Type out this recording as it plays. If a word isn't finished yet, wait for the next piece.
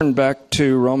Turn back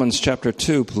to Romans chapter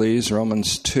 2, please.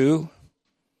 Romans 2.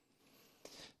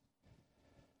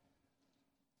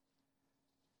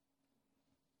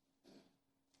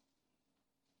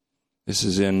 This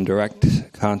is in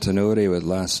direct continuity with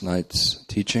last night's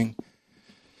teaching.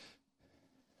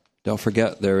 Don't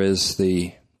forget, there is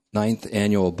the 9th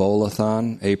annual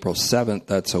Bowl-a-thon, April 7th.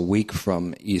 That's a week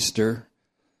from Easter,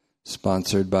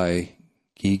 sponsored by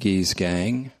Gigi's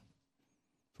Gang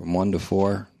from 1 to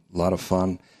 4. A lot of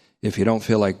fun. If you don't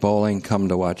feel like bowling, come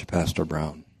to watch Pastor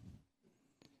Brown.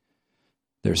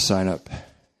 There's sign-up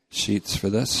sheets for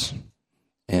this,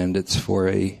 and it's for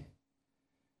a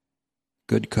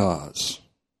good cause.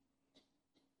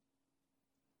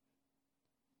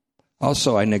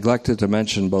 Also, I neglected to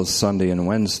mention both Sunday and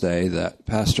Wednesday that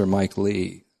Pastor Mike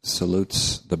Lee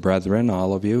salutes the brethren,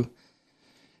 all of you,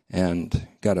 and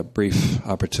got a brief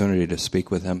opportunity to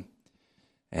speak with him.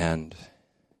 And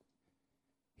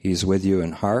he's with you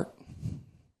in heart.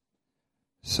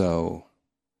 So,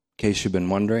 in case you've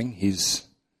been wondering, he's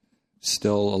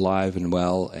still alive and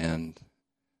well and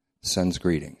sends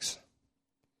greetings.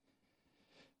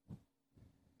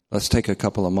 Let's take a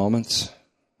couple of moments.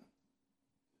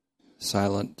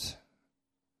 Silent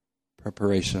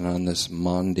preparation on this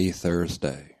Maundy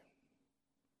Thursday.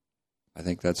 I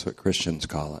think that's what Christians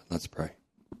call it. Let's pray.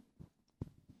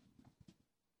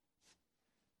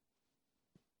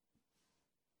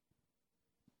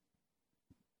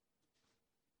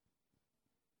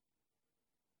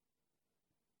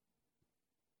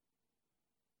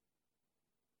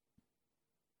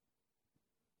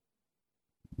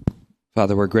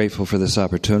 Father, we're grateful for this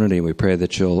opportunity. We pray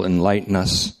that you'll enlighten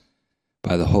us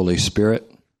by the Holy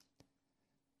Spirit,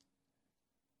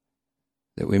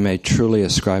 that we may truly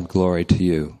ascribe glory to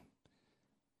you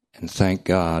and thank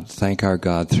our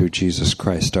God through Jesus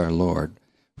Christ our Lord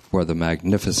for the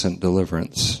magnificent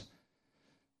deliverance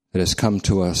that has come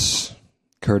to us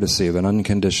courtesy of an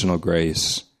unconditional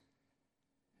grace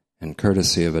and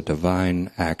courtesy of a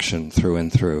divine action through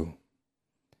and through,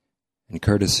 and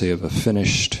courtesy of a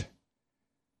finished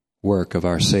work of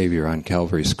our Savior on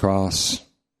Calvary's cross,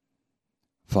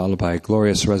 followed by a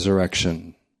glorious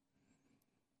resurrection.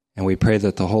 And we pray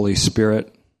that the Holy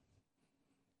Spirit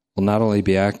will not only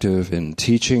be active in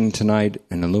teaching tonight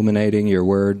and illuminating your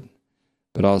word,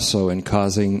 but also in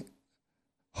causing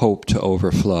hope to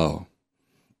overflow,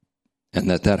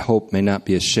 and that hope may not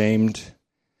be ashamed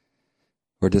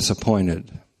or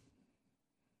disappointed,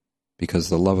 because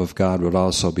the love of God would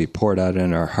also be poured out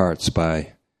in our hearts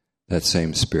by that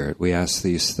same Spirit. We ask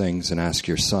these things and ask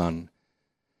your Son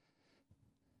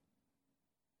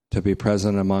to be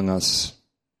present among us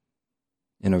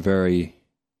in a very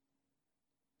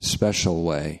special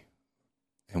way.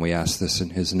 And we ask this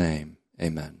in his name.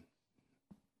 Amen.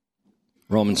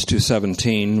 Romans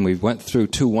 2:17, we went through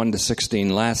 2:1 to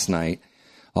 16 last night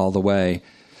all the way.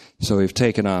 So we've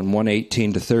taken on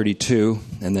 1:18 to 32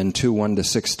 and then 2:1 to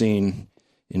 16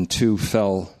 in two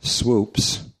fell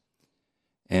swoops.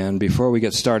 And before we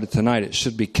get started tonight, it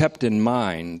should be kept in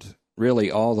mind really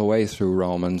all the way through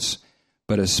Romans,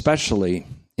 but especially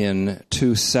in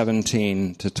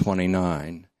 2:17 to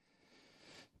 29,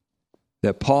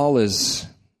 that Paul is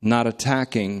not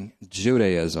attacking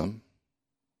Judaism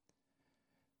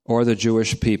or the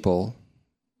Jewish people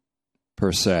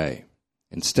per se.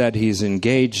 Instead, he's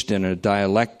engaged in a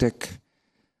dialectic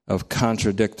of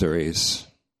contradictories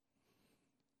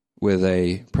with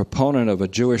a proponent of a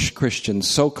Jewish Christian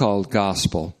so-called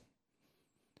gospel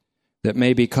that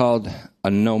may be called a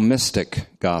nomistic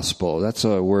gospel. That's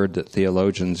a word that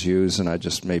theologians use, and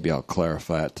I'll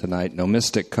clarify it tonight.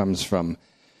 Nomistic comes from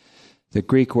the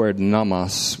Greek word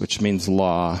nomos, which means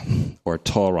law or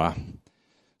Torah.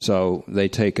 So they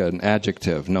take an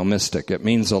adjective, nomistic. It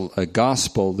means a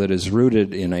gospel that is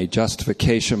rooted in a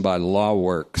justification by law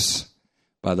works,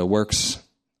 by the works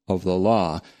of the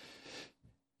law.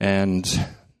 And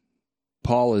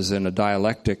Paul is in a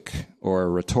dialectic or a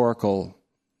rhetorical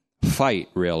fight,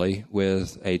 really,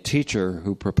 with a teacher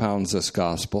who propounds this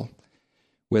gospel,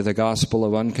 with a gospel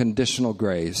of unconditional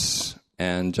grace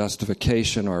and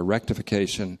justification or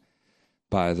rectification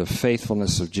by the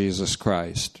faithfulness of Jesus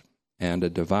Christ and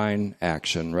a divine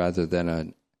action rather than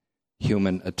a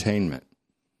human attainment.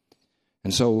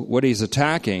 And so what he's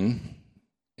attacking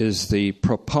is the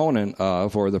proponent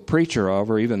of, or the preacher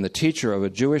of, or even the teacher of a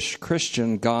Jewish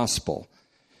Christian gospel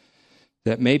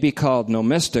that may be called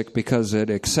nomistic because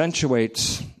it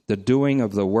accentuates the doing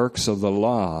of the works of the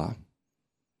law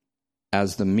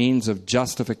as the means of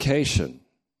justification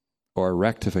or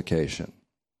rectification.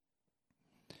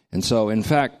 And so, in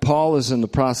fact, Paul is in the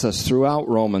process throughout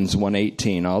Romans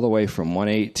 1:18, all the way from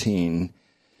 1:18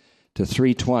 to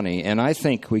 3:20, and I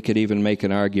think we could even make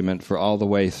an argument for all the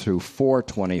way through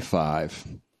 4:25.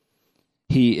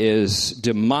 He is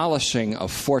demolishing a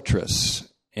fortress.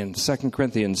 In 2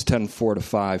 Corinthians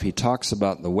 10:4-5, he talks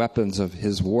about the weapons of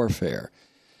his warfare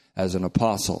as an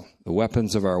apostle. The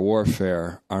weapons of our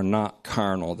warfare are not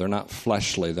carnal, they're not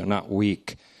fleshly, they're not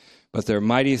weak, but they're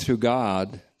mighty through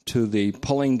God to the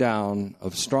pulling down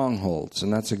of strongholds.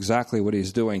 And that's exactly what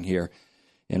he's doing here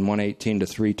in 1:18 to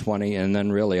 3:20, and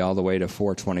then really all the way to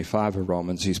 4:25 of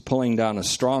Romans. He's pulling down a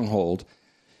stronghold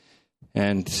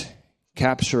and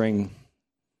capturing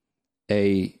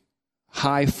a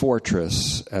high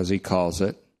fortress, as he calls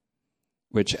it,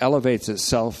 which elevates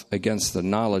itself against the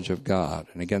knowledge of God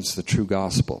and against the true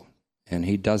gospel. And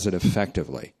he does it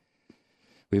effectively.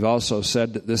 We've also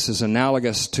said that this is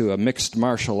analogous to a mixed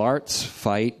martial arts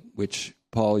fight, which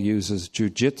Paul uses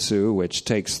jiu-jitsu, which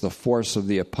takes the force of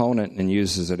the opponent and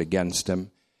uses it against him,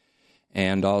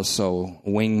 and also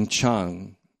Wing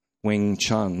Chun,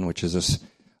 which is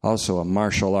also a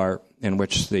martial art in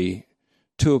which the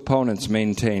two opponents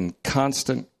maintain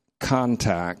constant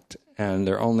contact, and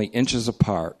they're only inches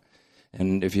apart.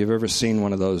 And if you've ever seen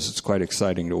one of those, it's quite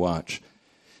exciting to watch.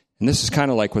 And this is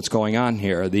kind of like what's going on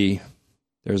here.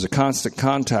 There's a constant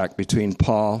contact between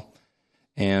Paul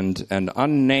and an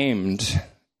unnamed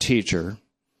teacher,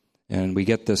 and we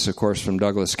get this, of course, from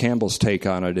Douglas Campbell's take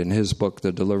on it in his book,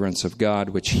 The Deliverance of God,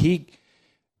 which he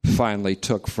finally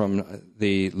took from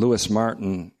the Lewis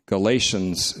Martin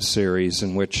Galatians series,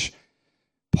 in which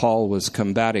Paul was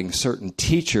combating certain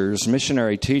teachers,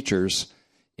 missionary teachers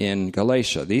in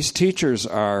Galatia. These teachers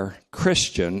are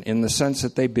Christian in the sense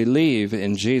that they believe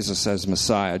in Jesus as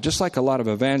Messiah, just like a lot of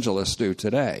evangelists do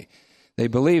today. They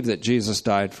believe that Jesus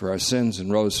died for our sins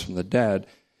and rose from the dead,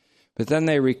 but then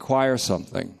they require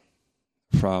something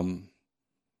from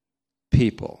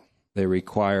people. They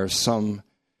require some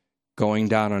going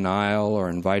down an aisle or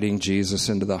inviting Jesus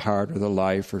into the heart or the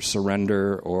life, or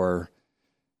surrender, or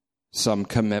some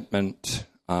commitment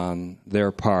on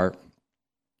their part.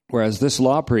 Whereas this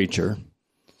law preacher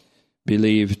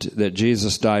believed that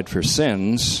Jesus died for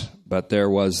sins, but there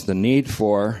was the need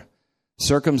for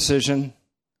circumcision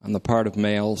on the part of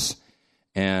males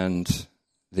and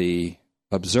the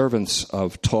observance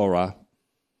of Torah.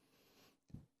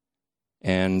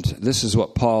 And this is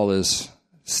what Paul is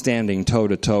standing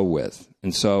toe-to-toe with.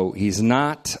 And so he's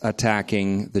not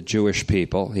attacking the Jewish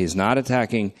people. He's not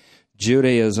attacking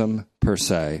Judaism per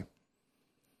se.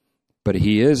 But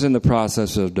he is in the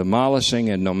process of demolishing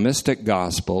a nomistic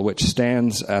gospel which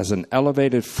stands as an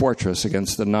elevated fortress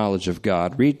against the knowledge of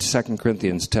God. Read 2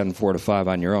 Corinthians 10:4-5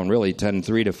 on your own, really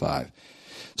 10:3-5.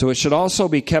 So it should also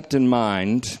be kept in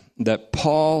mind that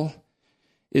Paul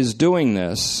is doing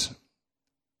this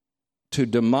to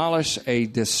demolish a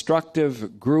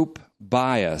destructive group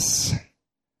bias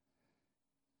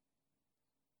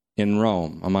in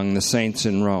Rome, among the saints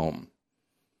in Rome,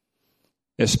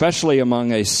 especially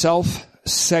among a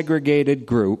self-segregated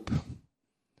group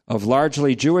of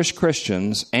largely Jewish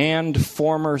Christians and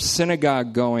former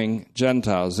synagogue-going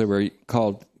Gentiles. They were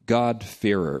called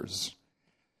God-fearers,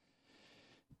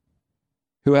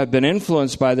 who have been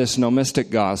influenced by this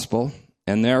nomistic gospel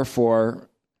and therefore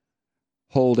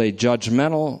hold a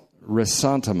judgmental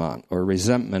ressentiment or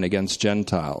resentment against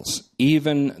Gentiles,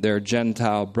 even their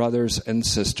Gentile brothers and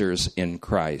sisters in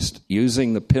Christ.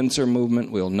 Using the pincer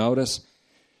movement, we'll notice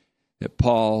that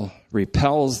Paul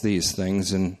repels these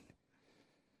things in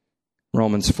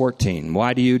Romans 14.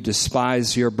 Why do you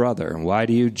despise your brother? Why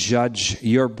do you judge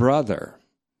your brother?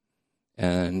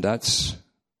 And that's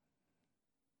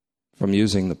from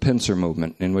using the pincer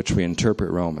movement in which we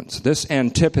interpret Romans. This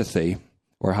antipathy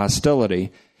or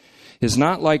hostility is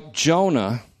not like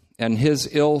Jonah and his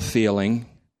ill feeling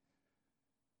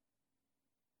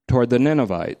toward the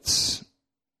Ninevites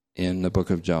in the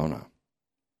book of Jonah.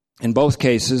 In both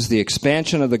cases, the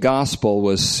expansion of the gospel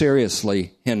was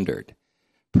seriously hindered.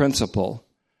 Principle: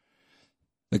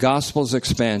 the gospel's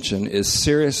expansion is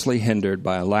seriously hindered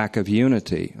by a lack of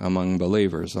unity among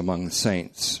believers, among the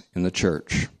saints in the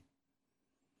church.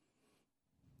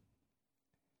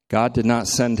 God did not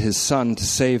send his Son to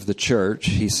save the church.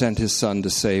 He sent his Son to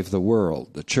save the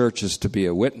world. The church is to be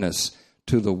a witness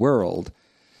to the world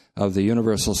of the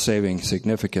universal saving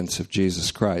significance of Jesus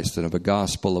Christ and of a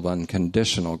gospel of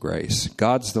unconditional grace.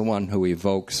 God's the one who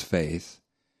evokes faith.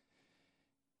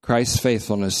 Christ's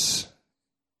faithfulness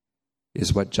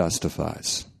is what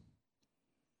justifies.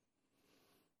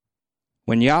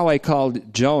 When Yahweh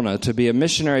called Jonah to be a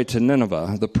missionary to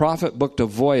Nineveh, the prophet booked a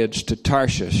voyage to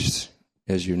Tarshish,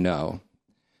 as you know.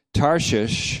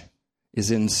 Tarshish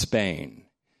is in Spain.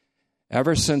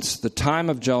 Ever since the time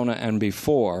of Jonah and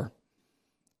before,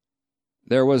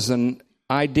 there was an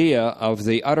idea of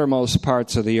the uttermost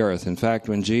parts of the earth. In fact,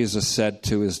 when Jesus said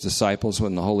to his disciples,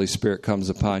 when the Holy Spirit comes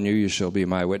upon you, you shall be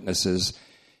my witnesses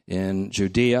in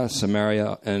Judea,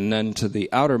 Samaria, and then to the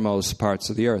outermost parts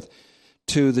of the earth.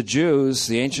 To the Jews,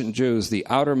 the ancient Jews, the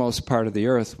outermost part of the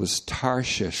earth was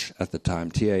Tarshish at the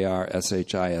time,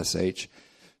 Tarshish.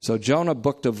 So Jonah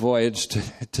booked a voyage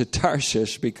to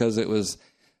Tarshish because it was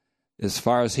as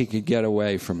far as he could get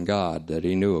away from God that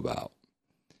he knew about.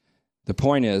 The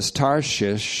point is,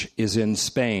 Tarshish is in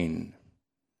Spain.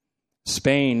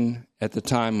 Spain, at the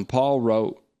time Paul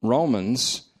wrote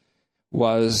Romans,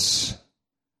 was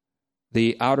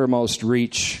the outermost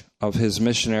reach of his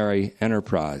missionary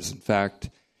enterprise. In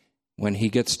fact, when he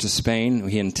gets to Spain,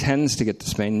 he intends to get to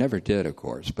Spain, never did, of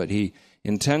course, but he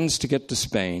intends to get to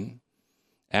Spain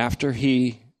after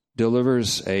he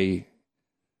delivers an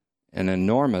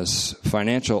enormous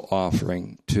financial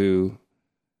offering to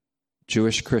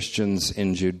Jewish Christians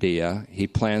in Judea. He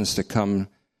plans to come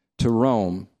to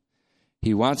Rome.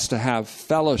 He wants to have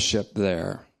fellowship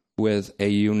there with a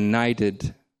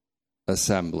united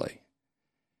assembly.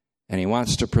 And he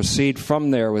wants to proceed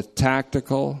from there with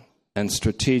tactical and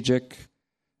strategic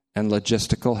and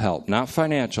logistical help. Not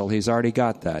financial. He's already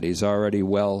got that. He's already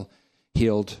well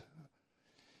healed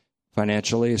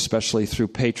financially, especially through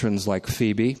patrons like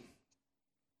Phoebe.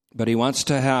 But he wants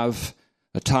to have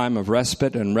a time of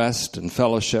respite and rest and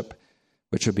fellowship,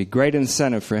 which would be great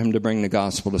incentive for him to bring the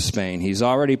gospel to Spain. He's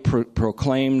already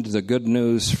proclaimed the good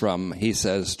news from, he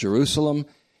says, Jerusalem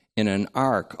in an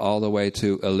ark all the way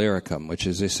to Illyricum, which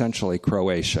is essentially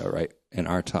Croatia, right, in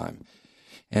our time.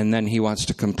 And then he wants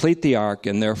to complete the ark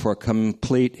and therefore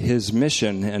complete his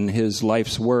mission and his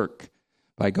life's work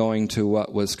by going to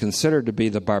what was considered to be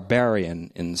the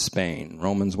barbarian in Spain.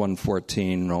 Romans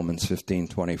 1:14, Romans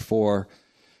 15:24,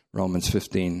 Romans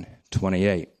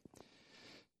 15:28.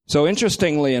 So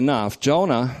interestingly enough,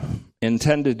 Jonah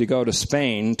intended to go to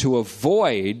Spain to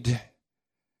avoid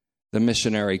the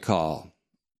missionary call.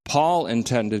 Paul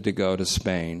intended to go to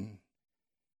Spain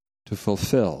to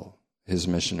fulfill his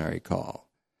missionary call.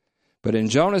 But in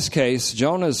Jonah's case,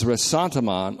 Jonah's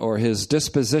ressentiment, or his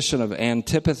disposition of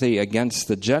antipathy against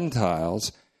the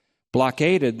Gentiles,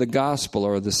 blockaded the gospel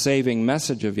or the saving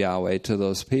message of Yahweh to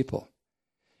those people.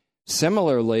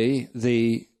 Similarly,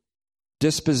 the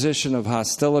disposition of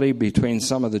hostility between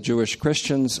some of the Jewish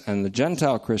Christians and the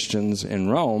Gentile Christians in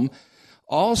Rome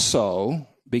also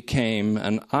became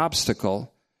an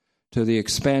obstacle to the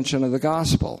expansion of the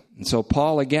gospel. And so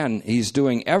Paul, again, he's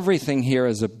doing everything here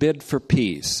as a bid for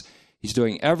peace. He's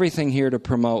doing everything here to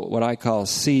promote what I call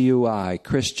CUI,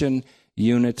 Christian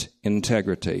Unit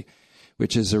Integrity,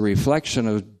 which is a reflection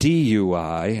of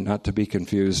DUI, not to be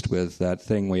confused with that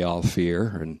thing we all fear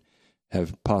and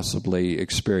have possibly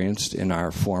experienced in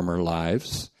our former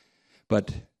lives,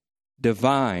 but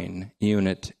divine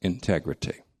unit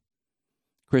integrity.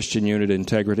 Christian unit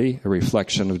integrity, a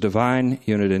reflection of divine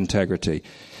unit integrity.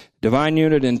 Divine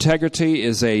unit integrity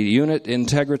is a unit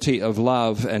integrity of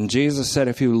love, and Jesus said,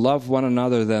 if you love one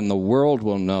another, then the world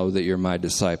will know that you're my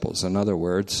disciples. In other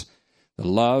words, the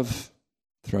love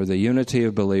through the unity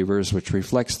of believers, which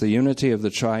reflects the unity of the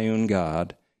triune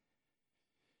God,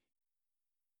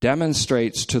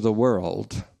 demonstrates to the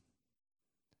world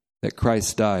that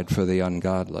Christ died for the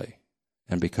ungodly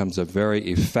and becomes a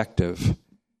very effective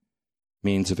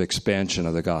means of expansion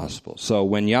of the gospel. So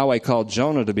when Yahweh called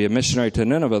Jonah to be a missionary to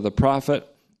Nineveh, the prophet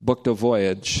booked a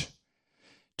voyage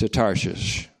to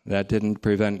Tarshish. That didn't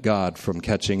prevent God from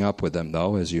catching up with them,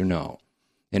 though, as you know.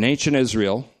 In ancient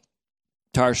Israel,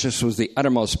 Tarshish was the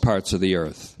uttermost parts of the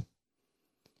earth.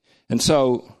 And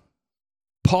so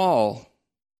Paul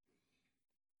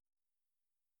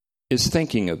is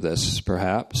thinking of this,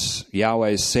 perhaps.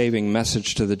 Yahweh's saving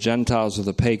message to the Gentiles of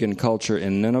the pagan culture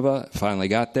in Nineveh finally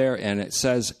got there, and it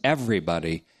says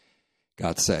everybody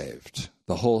got saved.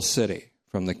 The whole city,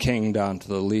 from the king down to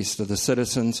the least of the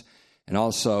citizens, and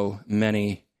also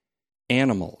many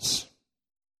animals,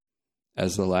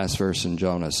 as the last verse in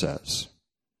Jonah says.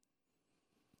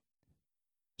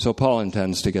 So Paul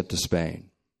intends to get to Spain.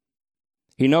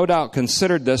 He no doubt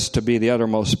considered this to be the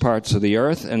uttermost parts of the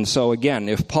earth. And so again,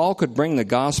 if Paul could bring the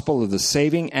gospel of the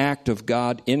saving act of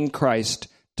God in Christ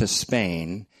to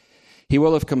Spain, he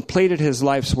will have completed his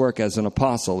life's work as an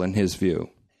apostle in his view.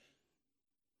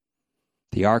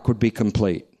 The ark would be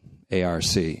complete,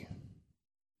 A-R-C.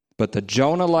 But the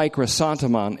Jonah-like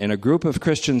ressentiment in a group of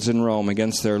Christians in Rome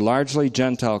against their largely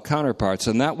Gentile counterparts,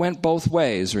 and that went both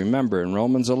ways. Remember, in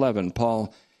Romans 11,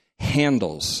 Paul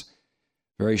handles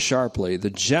very sharply the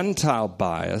Gentile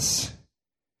bias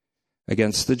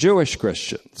against the Jewish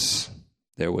Christians.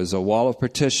 There was a wall of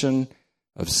partition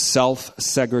of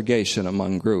self-segregation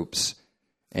among groups.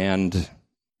 And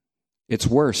it's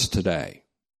worse today.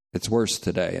 It's worse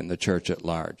today in the church at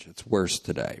large. It's worse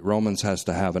today. Romans has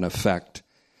to have an effect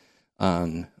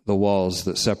on the walls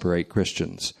that separate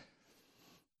Christians.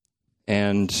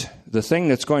 And the thing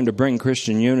that's going to bring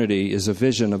Christian unity is a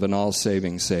vision of an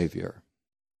all-saving Savior.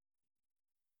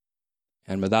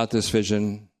 And without this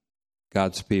vision,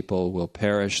 God's people will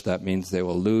perish. That means they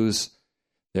will lose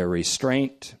their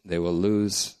restraint. They will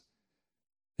live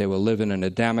in an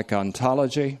Adamic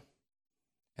ontology,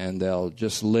 and they'll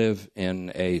just live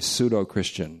in a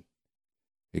pseudo-Christian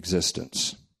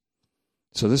existence.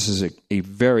 So this is a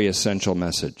very essential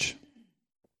message.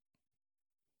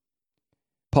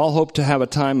 Paul hoped to have a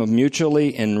time of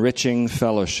mutually enriching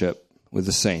fellowship with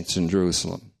the saints in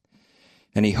Jerusalem.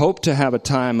 And he hoped to have a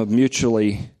time of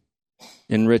mutually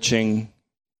enriching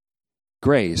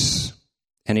grace.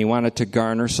 And he wanted to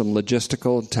garner some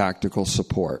logistical and tactical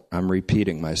support. I'm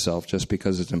repeating myself just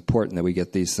because it's important that we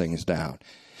get these things down.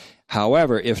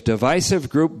 However, if divisive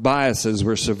group biases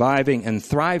were surviving and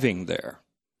thriving there,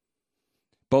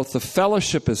 both the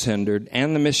fellowship is hindered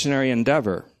and the missionary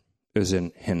endeavor is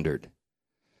hindered.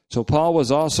 So Paul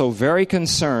was also very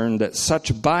concerned that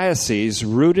such biases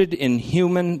rooted in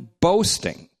human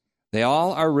boasting. They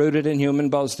all are rooted in human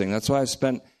boasting. That's why I've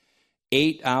spent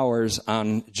 8 hours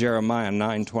on Jeremiah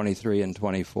 9:23 and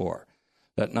 24.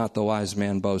 Let not the wise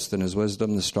man boast in his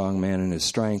wisdom, the strong man in his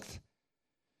strength,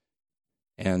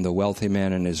 and the wealthy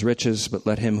man in his riches, but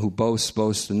let him who boasts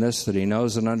boast in this, that he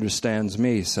knows and understands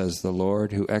me, says the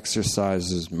Lord, who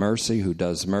exercises mercy, who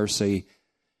does mercy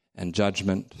and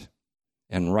judgment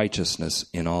and righteousness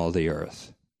in all the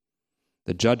earth.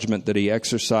 The judgment that he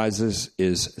exercises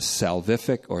is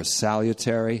salvific or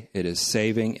salutary. It is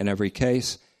saving in every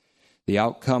case. The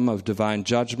outcome of divine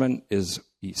judgment is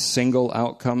a single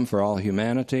outcome for all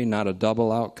humanity, not a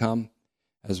double outcome,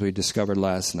 as we discovered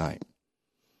last night.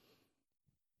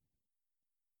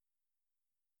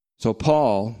 So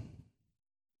Paul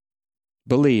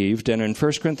believed, and in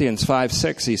 1 Corinthians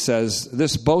 5:6 he says,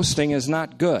 this boasting is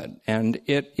not good, and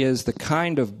it is the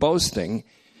kind of boasting,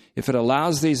 if it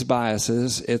allows these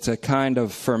biases, it's a kind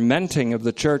of fermenting of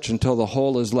the church until the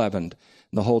whole is leavened,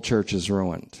 and the whole church is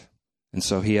ruined. And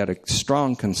so he had a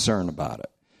strong concern about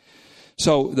it.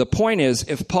 So the point is,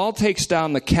 if Paul takes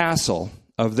down the castle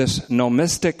of this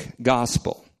nomistic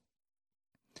gospel,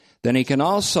 then he can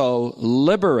also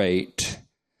liberate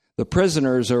the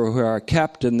prisoners who are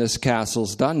kept in this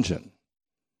castle's dungeon.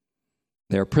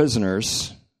 They are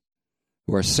prisoners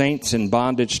who are saints in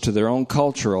bondage to their own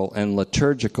cultural and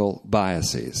liturgical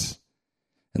biases.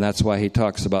 And that's why he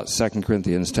talks about 2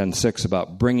 Corinthians 10:6,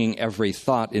 about bringing every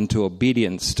thought into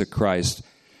obedience to Christ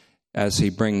as he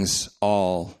brings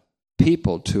all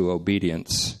people to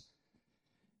obedience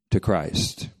to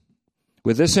Christ.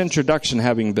 With this introduction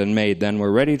having been made, then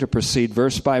we're ready to proceed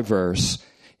verse by verse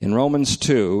in Romans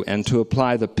 2 and to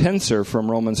apply the pincer from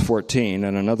Romans 14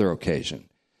 on another occasion.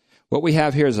 What we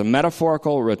have here is a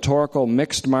metaphorical, rhetorical,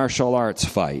 mixed martial arts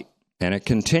fight, and it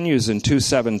continues in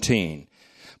 2:17.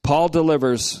 Paul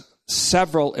delivers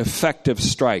several effective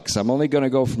strikes. I'm only going to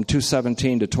go from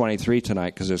 2:17 to 23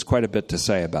 tonight because there's quite a bit to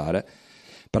say about it,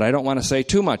 but I don't want to say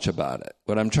too much about it.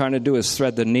 What I'm trying to do is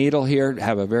thread the needle here,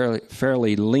 have a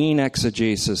fairly lean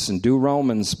exegesis, and do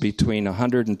Romans between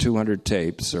 100 and 200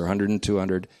 tapes, or 100 and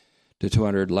 200 to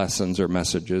 200 lessons or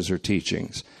messages or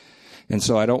teachings. And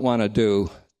so I don't want to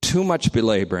do too much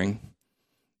belaboring,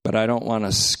 but I don't want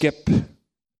to skip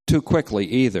too quickly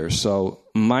either. So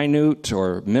minute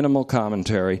or minimal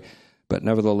commentary, but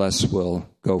nevertheless we'll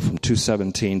go from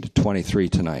 2:17 to 23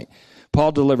 tonight.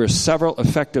 Paul delivers several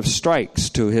effective strikes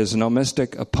to his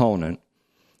nomistic opponent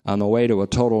on the way to a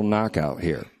total knockout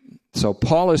here. So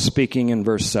Paul is speaking in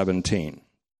verse 17.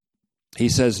 He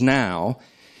says, now,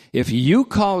 if you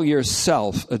call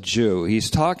yourself a Jew, he's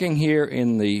talking here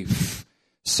in the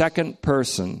second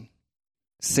person,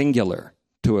 singular,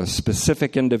 to a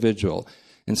specific individual.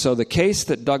 And so the case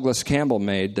that Douglas Campbell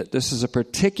made, that this is a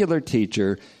particular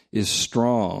teacher, is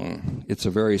strong. It's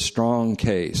a very strong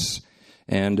case.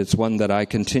 And it's one that I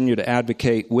continue to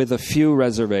advocate with a few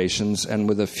reservations and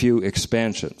with a few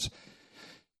expansions.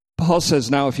 Paul says,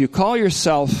 now, if you call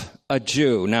yourself a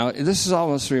Jew. Now, this is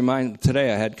almost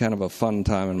today I had kind of a fun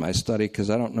time in my study because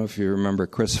I don't know if you remember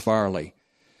Chris Farley,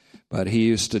 but he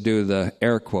used to do the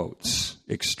air quotes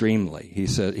extremely. He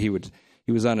said he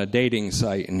was on a dating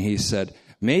site and he said,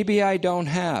 maybe I don't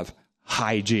have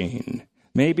hygiene.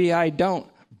 Maybe I don't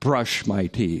brush my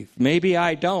teeth. Maybe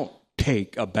I don't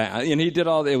take a bath. And he did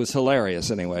it was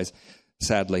hilarious anyways.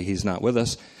 Sadly, he's not with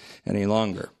us any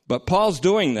longer. But Paul's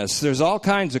doing this. There's all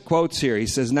kinds of quotes here. He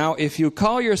says, now, if you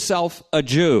call yourself a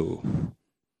Jew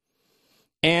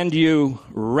and you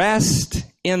rest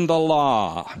in the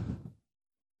law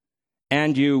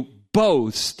and you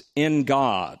boast in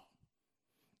God,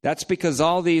 that's because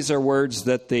all these are words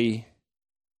that the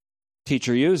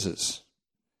teacher uses.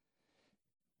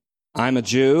 I'm a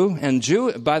Jew, and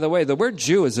Jew, by the way, the word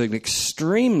Jew is an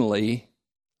extremely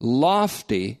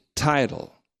lofty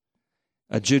title.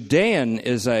 A Judean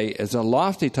is a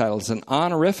lofty title. It's an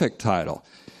honorific title.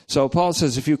 So Paul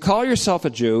says, if you call yourself a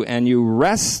Jew and you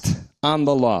rest on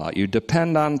the law, you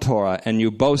depend on Torah, and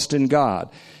you boast in God.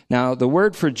 Now, the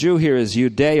word for Jew here is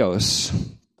Judeos,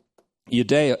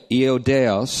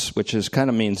 which is kind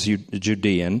of means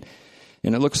Judean,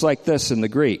 and it looks like this in the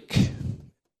Greek.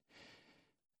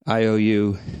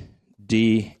 Ioudaos,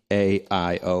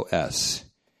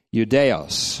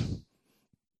 Judeos.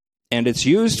 And it's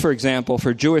used, for example,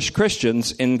 for Jewish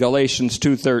Christians in Galatians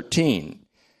 2:13.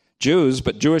 Jews,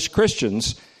 but Jewish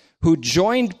Christians who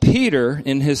joined Peter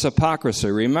in his hypocrisy.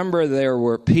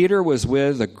 Remember, Peter was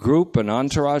with a group, an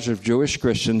entourage of Jewish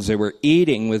Christians. They were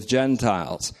eating with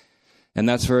Gentiles, and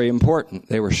that's very important.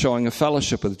 They were showing a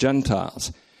fellowship with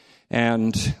Gentiles.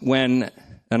 And when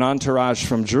an entourage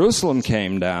from Jerusalem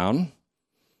came down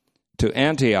to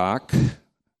Antioch,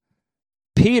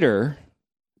 Peter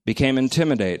became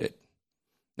intimidated.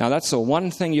 Now, that's the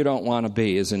one thing you don't want to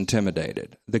be, is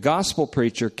intimidated. The gospel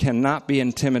preacher cannot be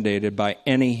intimidated by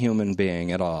any human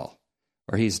being at all,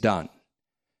 or he's done.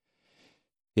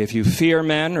 If you fear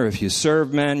men or if you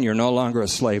serve men, you're no longer a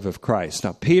slave of Christ.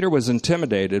 Now, Peter was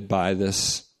intimidated by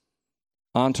this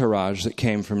entourage that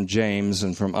came from James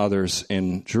and from others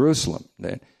in Jerusalem.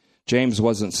 James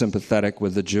wasn't sympathetic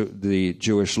with the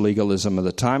Jewish legalism of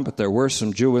the time, but there were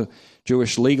some Jewish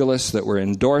legalists that were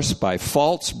endorsed by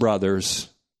false brothers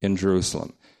in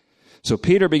Jerusalem. So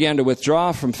Peter began to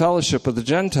withdraw from fellowship with the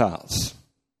Gentiles.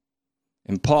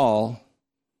 And Paul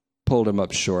pulled him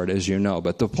up short, as you know.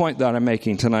 But the point that I'm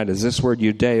making tonight is this word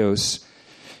Judeos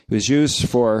was used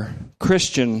for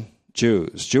Christian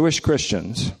Jews, Jewish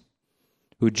Christians,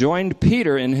 who joined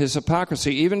Peter in his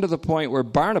hypocrisy, even to the point where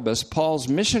Barnabas, Paul's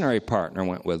missionary partner,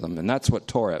 went with him. And that's what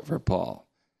tore it for Paul.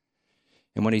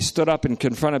 And when he stood up and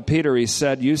confronted Peter, he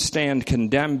said, you stand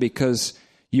condemned because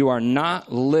you are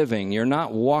not living, you're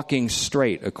not walking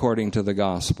straight according to the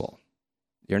gospel.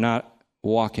 You're not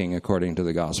walking according to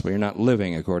the gospel. You're not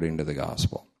living according to the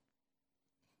gospel.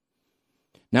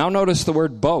 Now notice the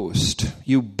word boast.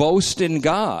 You boast in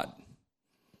God.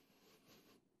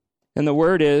 And the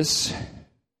word is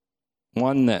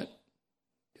one that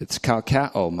it's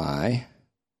kalkaomai.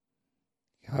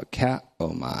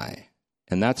 Kalkaomai.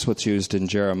 And that's what's used in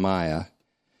Jeremiah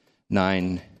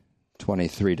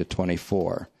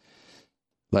 9:23-24.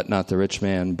 Let not the rich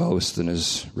man boast in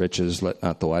his riches. Let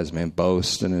not the wise man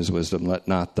boast in his wisdom. Let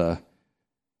not the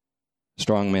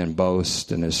strong man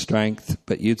boast in his strength.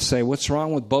 But you'd say, what's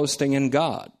wrong with boasting in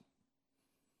God?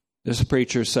 This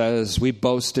preacher says, we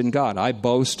boast in God. I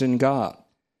boast in God.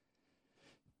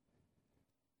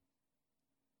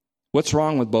 What's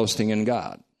wrong with boasting in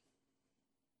God?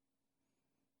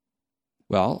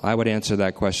 Well, I would answer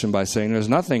that question by saying there's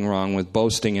nothing wrong with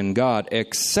boasting in God,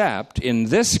 except in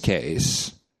this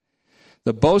case,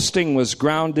 the boasting was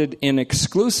grounded in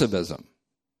exclusivism.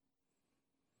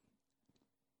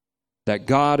 That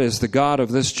God is the God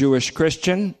of this Jewish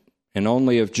Christian, and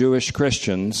only of Jewish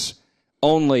Christians,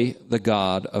 only the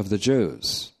God of the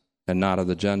Jews, and not of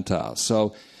the Gentiles.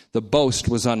 So the boast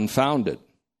was unfounded.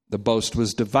 The boast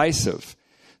was divisive.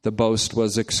 The boast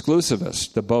was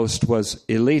exclusivist. The boast was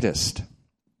elitist.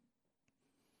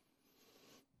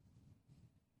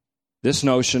 This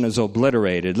notion is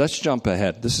obliterated. Let's jump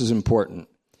ahead. This is important.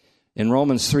 In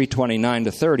Romans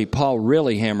 3:29-30, Paul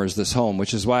really hammers this home,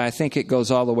 which is why I think it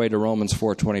goes all the way to Romans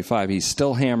 4:25. He's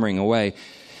still hammering away.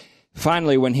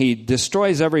 Finally, when he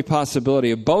destroys every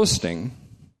possibility of boasting,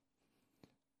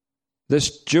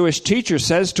 this Jewish teacher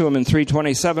says to him in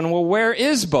 3:27, well, where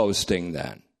is boasting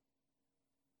then?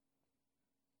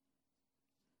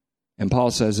 And Paul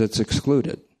says it's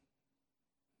excluded.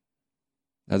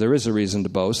 Now, there is a reason to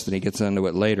boast, and he gets into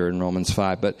it later in Romans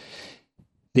 5. But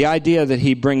the idea that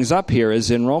he brings up here is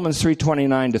in Romans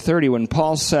 3:29-30, when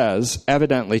Paul says,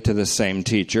 evidently to the same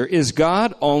teacher, is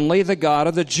God only the God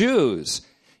of the Jews?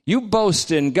 You boast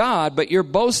in God, but you're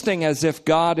boasting as if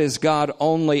God is God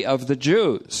only of the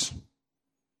Jews.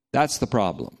 That's the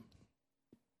problem.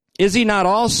 Is he not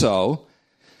also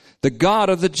the God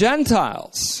of the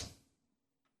Gentiles?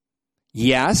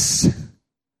 Yes,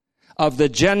 of the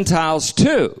Gentiles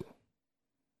too.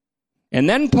 And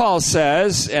then Paul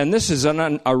says, and this is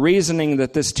a reasoning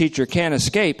that this teacher can't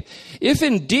escape, if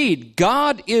indeed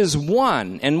God is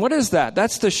one, and what is that?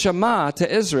 That's the Shema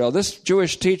to Israel. This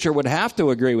Jewish teacher would have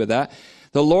to agree with that.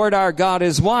 The Lord our God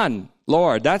is one,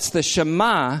 Lord. That's the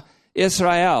Shema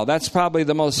Israel. That's probably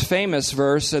the most famous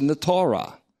verse in the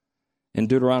Torah, in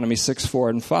Deuteronomy 6, 4,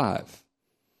 and 5.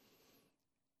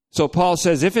 So Paul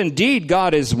says, if indeed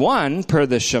God is one, per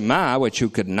the Shema, which you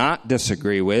could not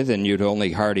disagree with and you'd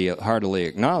only heartily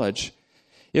acknowledge,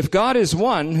 if God is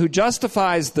one who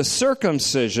justifies the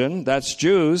circumcision, that's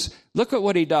Jews, look at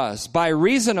what he does. By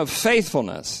reason of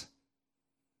faithfulness.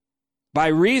 By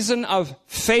reason of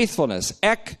faithfulness.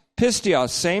 Ek pistios,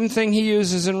 same thing he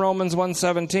uses in Romans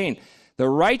 1:17. The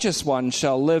righteous one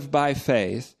shall live by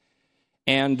faith.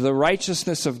 And the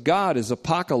righteousness of God is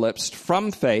apocalypsed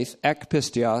from faith, ek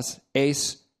pistios,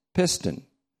 eis piston,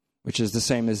 which is the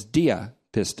same as dia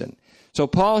piston. So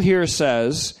Paul here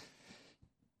says,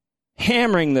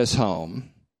 hammering this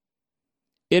home,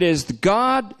 it is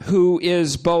God who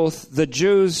is both the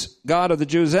Jews, God of the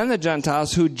Jews and the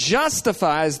Gentiles, who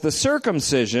justifies the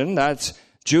circumcision, that's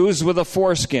Jews with a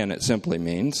foreskin, it simply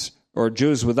means, or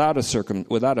Jews without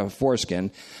a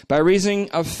foreskin, by reason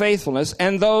of faithfulness,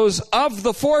 and those of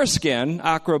the foreskin,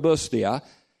 akrobustia,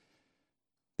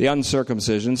 the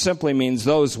uncircumcision, simply means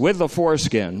those with the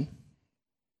foreskin,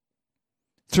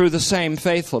 through the same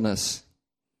faithfulness.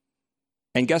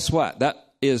 And guess what?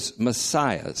 That is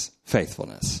Messiah's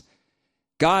faithfulness.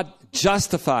 God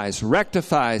justifies,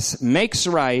 rectifies, makes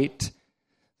right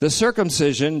the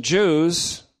circumcision,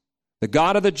 Jews. The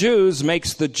God of the Jews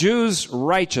makes the Jews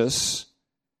righteous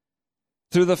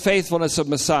through the faithfulness of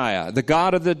Messiah. The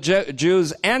God of the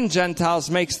Jews and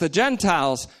Gentiles makes the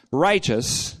Gentiles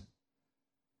righteous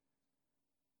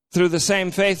through the same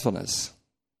faithfulness.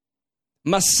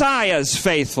 Messiah's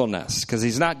faithfulness, because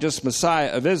he's not just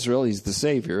Messiah of Israel, he's the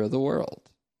Savior of the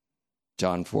world.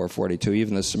 John 4:42,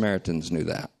 even the Samaritans knew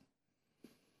that.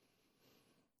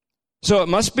 So it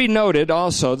must be noted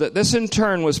also that this in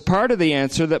turn was part of the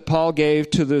answer that Paul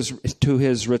gave to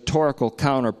his rhetorical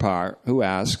counterpart who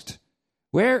asked,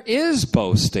 where is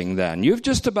boasting then? You've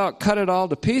just about cut it all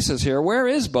to pieces here. Where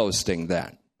is boasting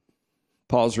then?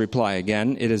 Paul's reply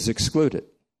again, it is excluded.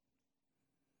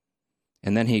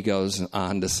 And then he goes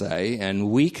on to say,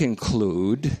 and we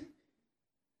conclude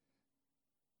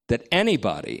that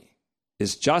anybody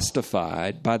is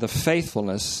justified by the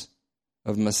faithfulness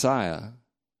of Messiah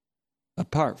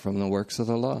apart from the works of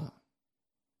the law.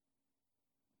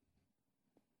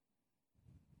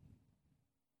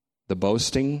 The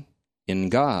boasting in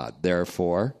God,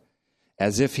 therefore,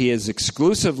 as if he is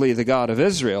exclusively the God of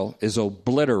Israel, is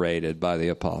obliterated by the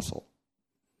apostle.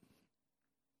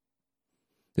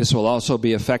 This will also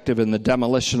be effective in the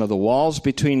demolition of the walls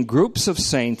between groups of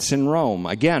saints in Rome.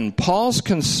 Again, Paul's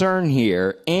concern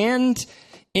here and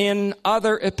in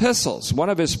other epistles, one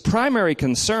of his primary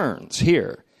concerns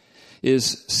here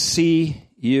is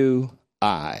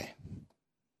CUI,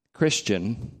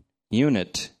 Christian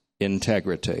unit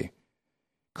integrity.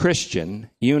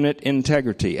 Christian unit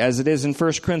integrity, as it is in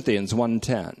 1 Corinthians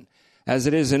 1:10, as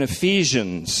it is in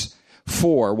Ephesians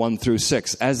 4, 1 through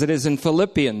 6, as it is in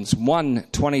Philippians 1,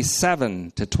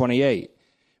 27 to 28,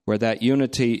 where that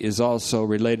unity is also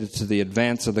related to the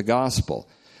advance of the gospel,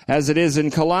 as it is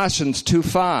in Colossians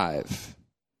 2:5.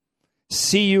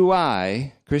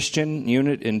 CUI, Christian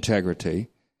unit integrity,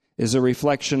 is a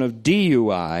reflection of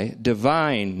DUI,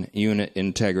 divine unit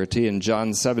integrity, in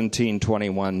John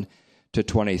 17:21 to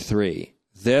 23.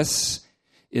 This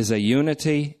is a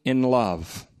unity in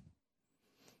love.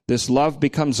 This love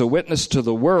becomes a witness to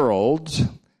the world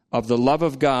of the love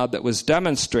of God that was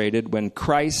demonstrated when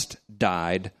Christ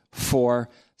died for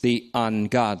the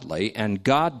ungodly. And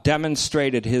God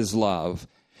demonstrated his love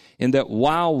in that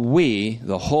while we,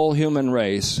 the whole human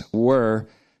race, were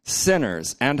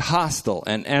sinners and hostile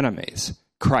and enemies,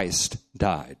 Christ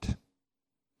died.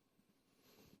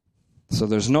 So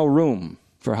there's no room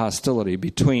for hostility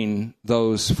between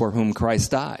those for whom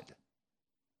Christ died.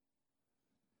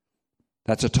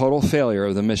 That's a total failure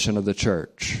of the mission of the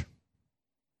church.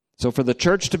 So for the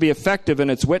church to be effective in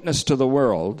its witness to the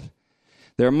world,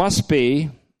 there must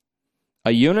be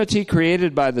a unity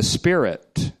created by the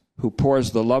Spirit who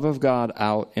pours the love of God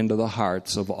out into the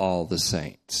hearts of all the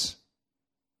saints.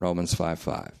 Romans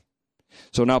 5:5.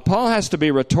 So now Paul has to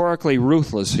be rhetorically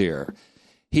ruthless here.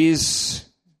 He has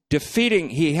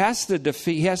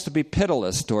to be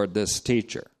pitiless toward this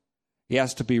teacher. He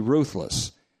has to be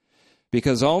ruthless.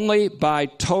 Because only by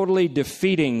totally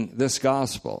defeating this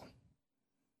gospel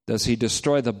does he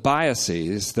destroy the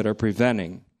biases that are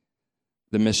preventing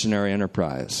the missionary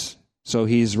enterprise. So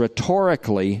he's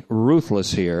rhetorically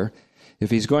ruthless here if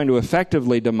he's going to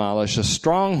effectively demolish a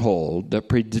stronghold that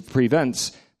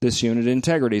prevents this unit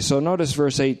integrity. So notice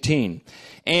verse 18.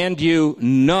 And you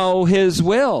know his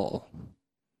will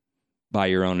by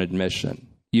your own admission.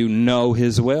 You know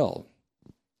his will.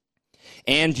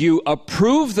 And you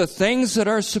approve the things that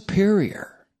are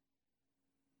superior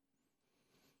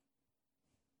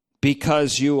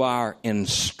because you are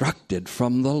instructed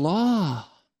from the law.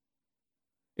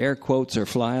 Air quotes are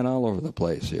flying all over the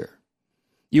place here.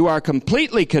 You are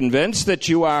completely convinced that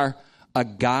you are a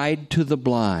guide to the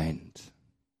blind,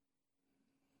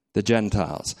 the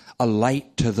Gentiles, a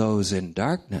light to those in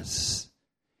darkness.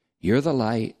 You're the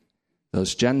light.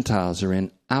 Those Gentiles are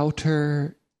in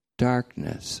outer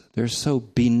darkness. They're so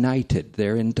benighted.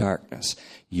 They're in darkness.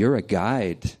 You're a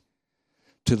guide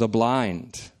to the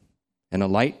blind and a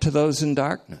light to those in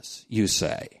darkness, you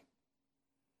say.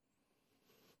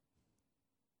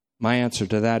 My answer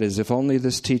to that is, if only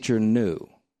this teacher knew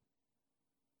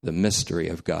the mystery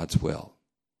of God's will.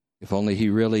 If only he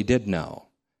really did know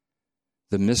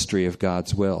the mystery of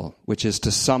God's will, which is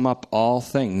to sum up all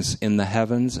things in the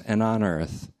heavens and on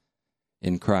earth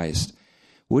in Christ.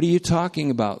 What are you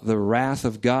talking about? The wrath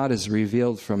of God is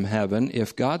revealed from heaven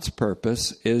if God's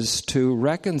purpose is to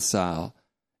reconcile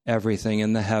everything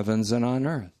in the heavens and on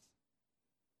earth.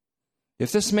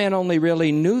 If this man only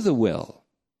really knew the will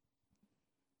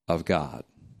of God,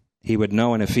 he would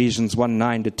know in Ephesians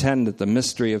 1:9-10 that the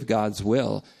mystery of God's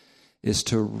will is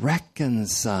to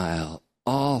reconcile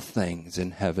all things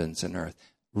in heavens and earth.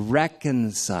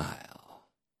 Reconcile.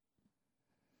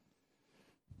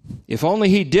 If only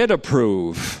he did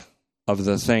approve of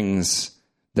the things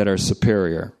that are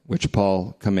superior, which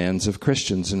Paul commands of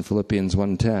Christians in Philippians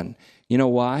 1:10. You know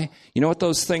why? You know what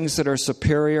those things that are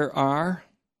superior are?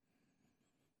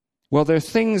 Well, they're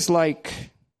things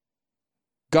like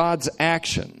God's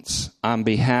actions on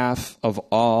behalf of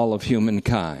all of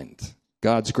humankind.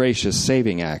 God's gracious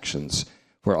saving actions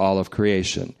for all of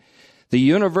creation. The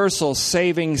universal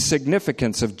saving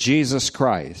significance of Jesus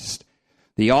Christ.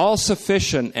 The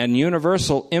all-sufficient and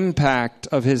universal impact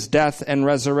of his death and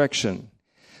resurrection.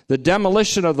 The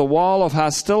demolition of the wall of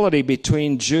hostility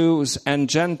between Jews and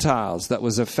Gentiles that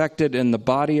was effected in the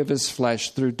body of his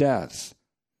flesh through death.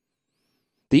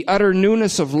 The utter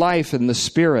newness of life in the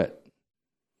Spirit.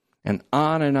 And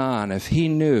on, if he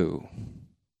knew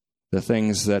the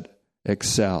things that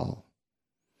excel.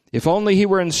 If only he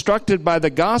were instructed by the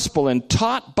gospel and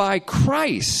taught by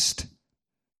Christ,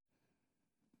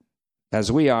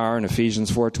 as we are in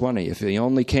Ephesians 4:20. If he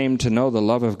only came to know the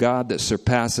love of God that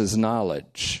surpasses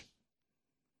knowledge.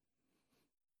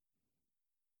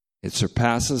 It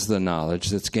surpasses the knowledge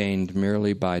that's gained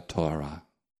merely by Torah.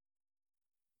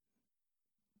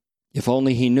 If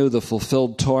only he knew the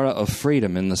fulfilled Torah of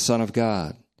freedom in the Son of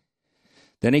God,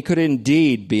 then he could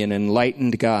indeed be an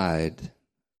enlightened guide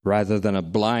rather than a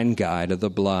blind guide of the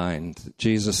blind.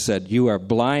 Jesus said, you are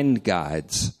blind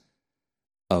guides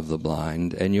of the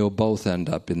blind, and you'll both end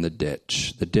up in the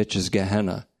ditch. The ditch is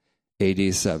Gehenna,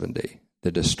 AD 70,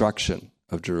 the destruction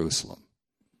of Jerusalem.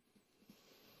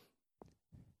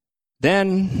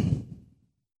 Then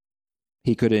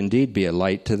he could indeed be a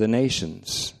light to the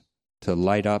nations, to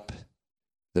light up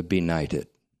the benighted.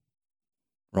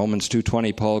 Romans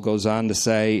 2:20, Paul goes on to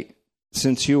say,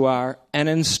 since you are an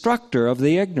instructor of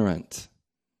the ignorant.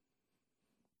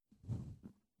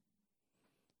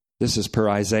 This is per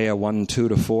Isaiah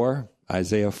 1:2-4,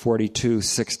 Isaiah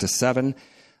 42:6-7,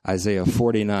 Isaiah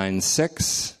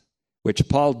 49:6, which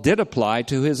Paul did apply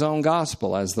to his own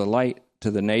gospel as the light to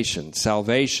the nation,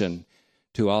 salvation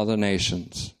to all the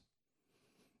nations.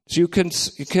 So you could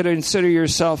consider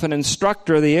yourself an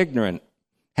instructor of the ignorant,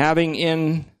 having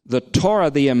in the Torah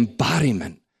the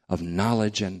embodiment of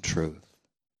knowledge and truth.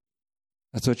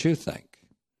 That's what you think.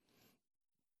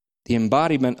 The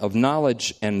embodiment of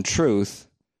knowledge and truth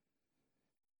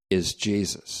is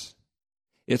Jesus.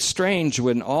 It's strange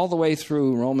when all the way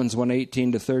through Romans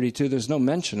 1:18-32, there's no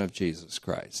mention of Jesus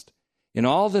Christ. In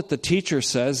all that the teacher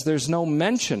says, there's no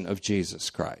mention of Jesus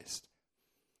Christ.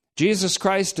 Jesus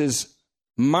Christ is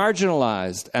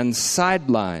marginalized and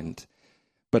sidelined.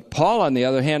 But Paul, on the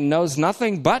other hand, knows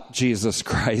nothing but Jesus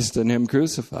Christ and him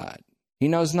crucified. He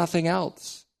knows nothing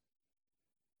else.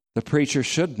 The preacher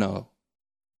should know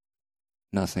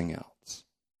nothing else.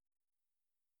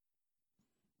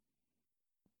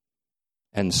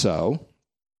 And so,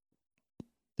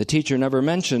 the teacher never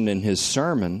mentioned in his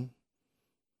sermon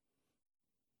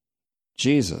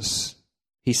Jesus.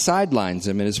 He sidelines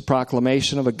him in his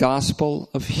proclamation of a gospel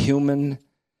of human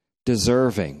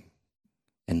deserving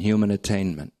and human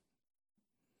attainment.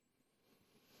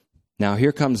 Now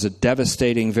here comes a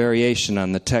devastating variation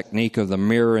on the technique of the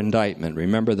mirror indictment.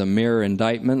 Remember the mirror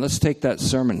indictment? Let's take that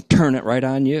sermon, turn it right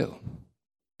on you,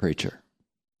 preacher.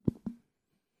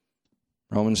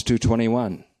 Romans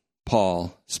 2:21,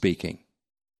 Paul speaking.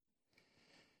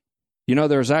 You know,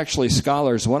 there's actually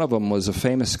scholars, one of them was a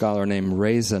famous scholar named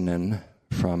Raisinen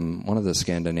from one of the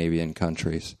Scandinavian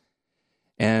countries.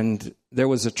 And there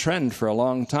was a trend for a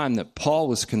long time that Paul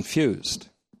was confused.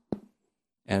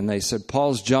 And they said,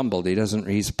 Paul's jumbled.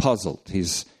 He's puzzled.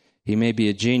 He may be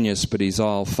a genius, but he's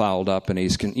all fouled up. And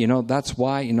that's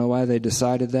why, you know why they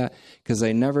decided that? Because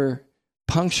they never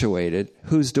punctuated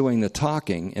who's doing the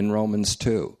talking in Romans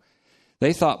 2.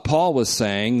 They thought Paul was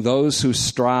saying those who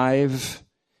strive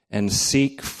and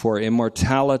seek for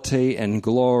immortality and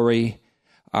glory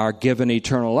are given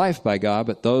eternal life by God,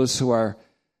 but those who are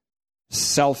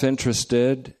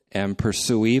self-interested and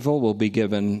pursue evil will be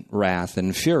given wrath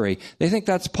and fury. They think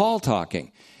that's Paul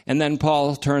talking. And then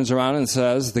Paul turns around and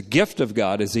says, the gift of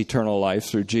God is eternal life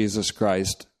through Jesus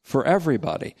Christ for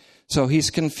everybody. So he's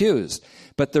confused.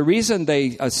 But the reason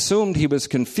they assumed he was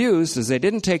confused is they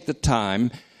didn't take the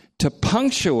time to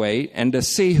punctuate and to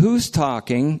see who's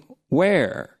talking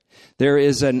where. There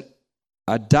is a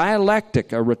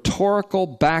dialectic, a rhetorical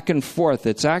back and forth.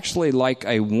 It's actually like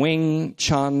a Wing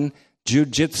Chun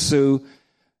jiu-jitsu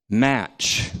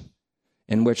match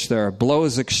in which there are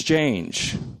blows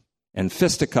exchange and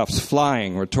fisticuffs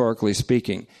flying, rhetorically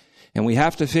speaking. And we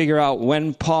have to figure out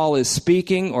when Paul is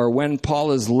speaking or when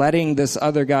Paul is letting this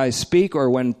other guy speak or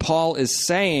when Paul is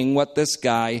saying what this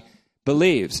guy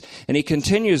believes. And he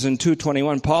continues in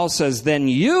 2:21. Paul says, then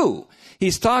you.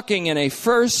 He's talking in a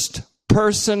first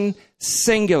person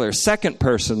singular. Second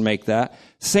person, make that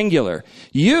singular.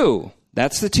 You,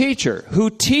 that's the teacher, who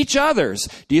teach others.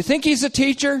 Do you think he's a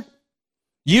teacher?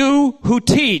 You who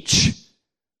teach.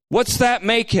 What's that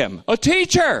make him? A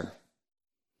teacher.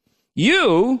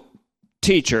 You,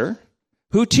 teacher,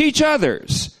 who teach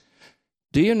others.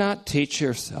 Do you not teach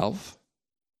yourself?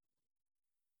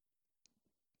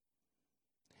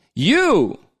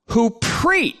 You who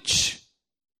preach.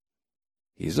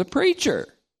 He's a preacher.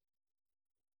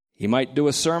 He might do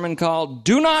a sermon called,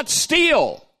 Do Not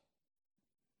Steal.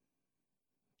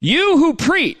 You who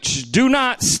preach, do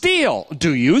not steal.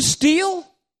 Do you steal?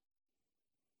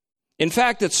 In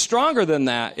fact, it's stronger than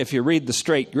that if you read the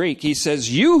straight Greek. He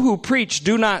says, you who preach,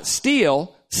 do not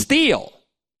steal, steal.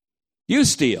 You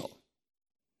steal.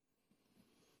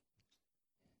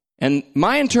 And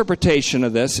my interpretation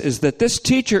of this is that this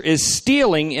teacher is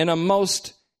stealing in a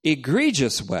most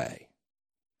egregious way.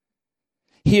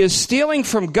 He is stealing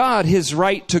from God his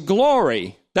right to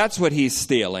glory. That's what he's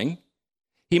stealing.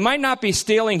 He might not be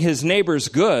stealing his neighbor's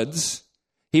goods.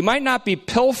 He might not be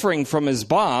pilfering from his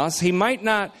boss. He might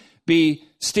not be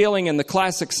stealing in the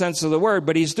classic sense of the word,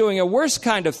 but he's doing a worse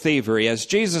kind of thievery. As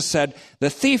Jesus said, the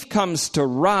thief comes to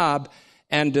rob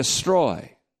and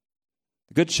destroy.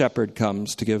 The good shepherd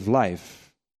comes to give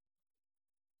life,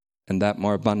 and that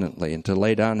more abundantly, and to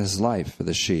lay down his life for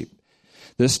the sheep.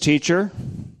 This teacher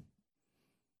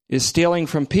is stealing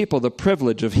from people the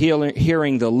privilege of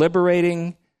hearing the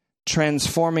liberating,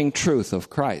 transforming truth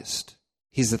of Christ.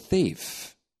 He's a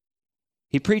thief.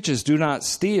 He preaches, do not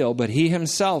steal, but he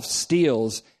himself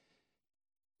steals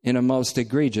in a most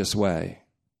egregious way.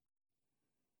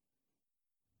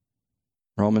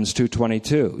 Romans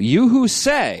 2:22. You who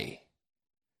say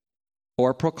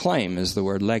or proclaim is the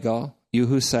word lego. You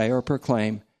who say or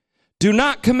proclaim, do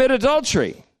not commit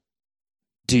adultery.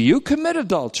 Do you commit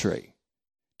adultery?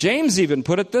 James even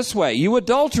put it this way, you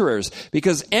adulterers,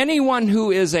 because anyone who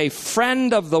is a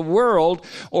friend of the world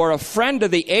or a friend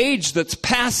of the age that's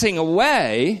passing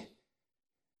away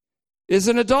is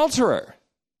an adulterer.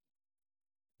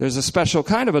 There's a special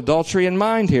kind of adultery in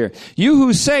mind here. You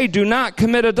who say do not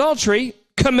commit adultery,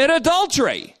 commit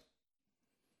adultery.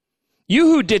 You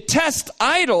who detest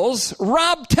idols,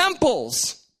 rob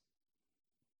temples.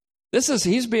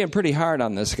 He's being pretty hard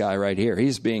on this guy right here.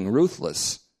 He's being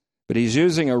ruthless. But he's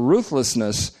using a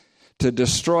ruthlessness to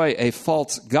destroy a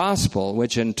false gospel,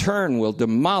 which in turn will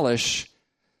demolish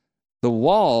the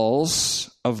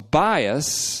walls of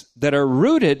bias that are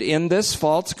rooted in this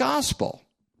false gospel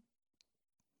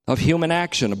of human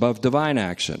action above divine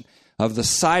action, of the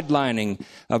sidelining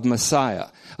of Messiah,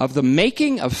 of the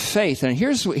making of faith. And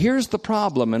here's the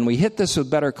problem, and we hit this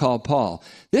with Better Call Paul.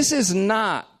 This is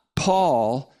not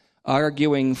Paul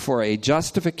arguing for a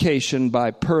justification by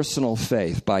personal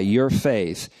faith, by your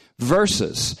faith,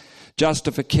 versus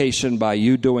justification by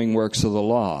you doing works of the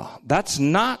law. That's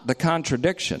not the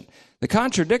contradiction. The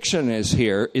contradiction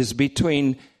is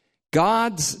between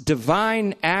God's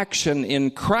divine action in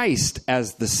Christ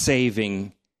as the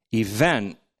saving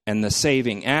event and the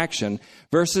saving action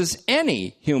versus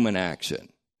any human action.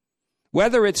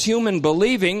 Whether it's human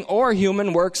believing or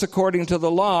human works according to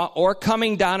the law, or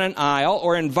coming down an aisle,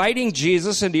 or inviting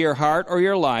Jesus into your heart or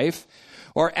your life,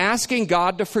 or asking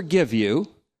God to forgive you,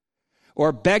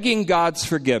 or begging God's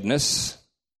forgiveness,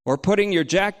 or putting your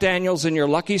Jack Daniels and your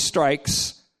Lucky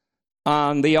Strikes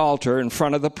on the altar in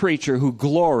front of the preacher who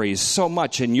glories so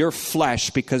much in your flesh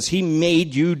because he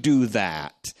made you do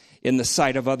that in the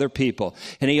sight of other people.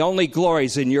 And he only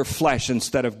glories in your flesh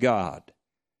instead of God.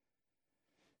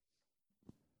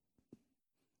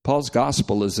 Paul's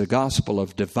gospel is a gospel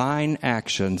of divine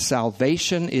action.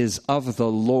 Salvation is of the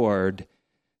Lord.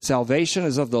 Salvation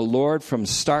is of the Lord from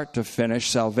start to finish.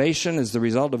 Salvation is the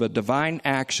result of a divine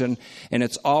action, and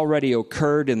it's already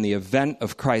occurred in the event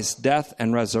of Christ's death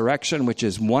and resurrection, which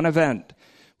is one event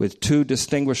with two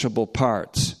distinguishable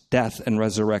parts, death and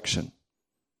resurrection.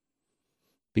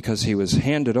 Because he was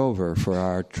handed over for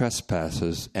our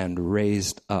trespasses and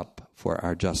raised up for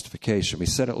our justification. We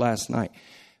said it last night.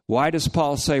 Why does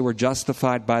Paul say we're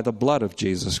justified by the blood of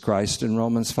Jesus Christ in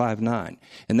Romans 5:9?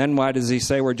 And then why does he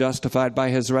say we're justified by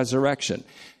his resurrection?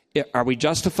 Are we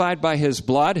justified by his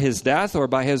blood, his death, or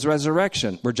by his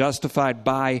resurrection? We're justified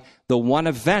by the one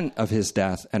event of his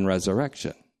death and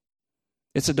resurrection.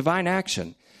 It's a divine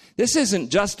action. This isn't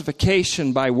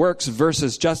justification by works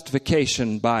versus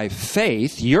justification by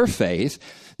faith, your faith.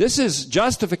 This is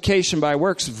justification by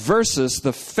works versus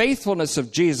the faithfulness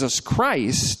of Jesus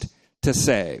Christ to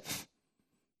save.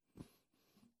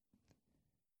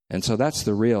 And so that's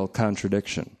the real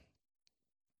contradiction.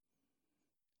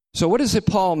 So what does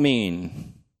Paul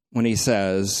mean when he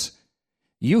says,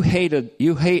 you hate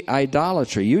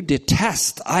idolatry, you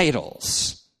detest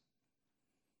idols,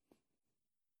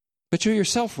 but you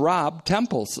yourself rob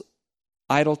temples,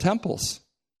 idol temples?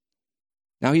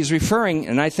 Now he's referring,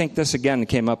 and I think this again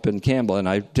came up in Campbell, and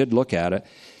I did look at it.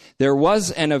 There was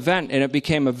an event, and it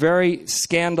became a very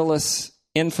scandalous,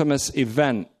 infamous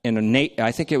event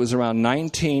I think it was around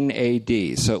 19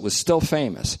 AD, so it was still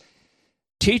famous.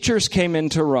 Teachers came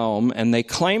into Rome, and they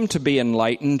claimed to be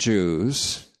enlightened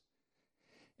Jews,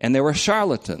 and they were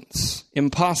charlatans,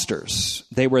 imposters.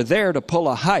 They were there to pull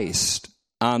a heist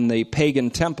on the pagan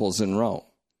temples in Rome,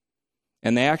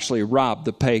 and they actually robbed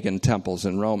the pagan temples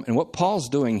in Rome. And what Paul's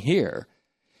doing here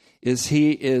is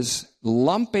he is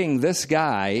lumping this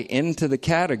guy into the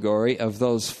category of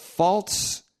those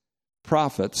false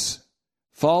prophets,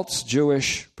 false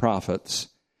Jewish prophets,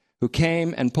 who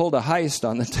came and pulled a heist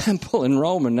on the temple in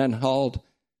Rome and then hauled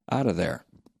out of there.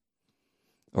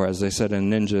 Or as they said in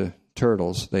Ninja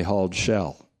Turtles, they hauled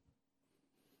shell.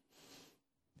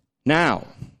 Now,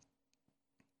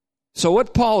 so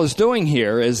what Paul is doing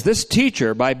here is this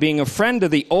teacher, by being a friend of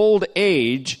the old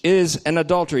age, is an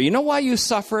adulterer. You know why you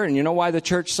suffer, and you know why the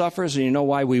church suffers, and you know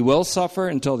why we will suffer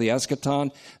until the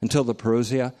eschaton, until the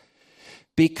parousia?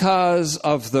 Because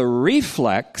of the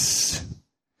reflex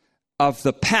of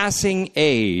the passing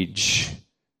age,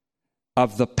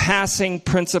 of the passing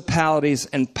principalities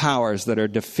and powers that are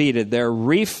defeated. Their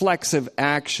reflexive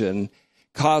action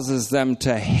causes them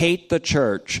to hate the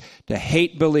church, to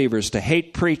hate believers, to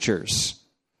hate preachers.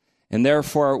 And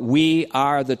therefore, we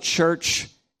are the church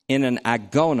in an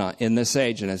agona in this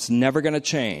age, and it's never going to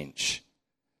change.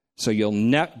 So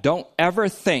don't ever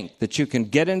think that you can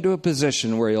get into a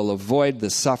position where you'll avoid the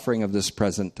suffering of this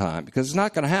present time, because it's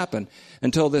not going to happen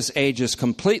until this age is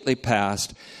completely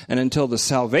past and until the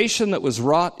salvation that was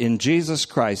wrought in Jesus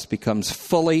Christ becomes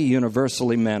fully,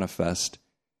 universally manifest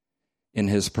in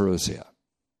his parousia.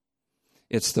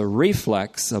 It's the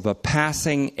reflex of a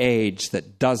passing age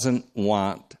that doesn't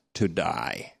want to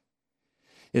die.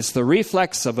 It's the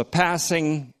reflex of a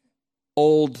passing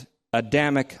old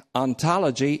Adamic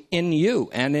ontology in you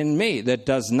and in me that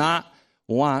does not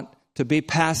want to be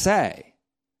passé.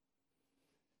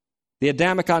 The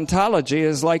Adamic ontology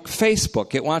is like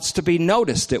Facebook. It wants to be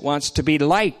noticed. It wants to be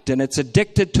liked, and it's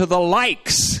addicted to the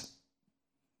likes.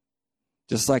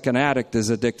 Just like an addict is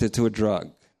addicted to a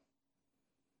drug.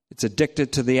 It's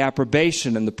addicted to the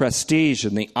approbation and the prestige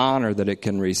and the honor that it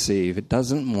can receive. It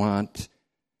doesn't want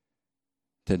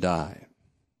to die.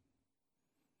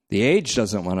 The age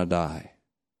doesn't want to die.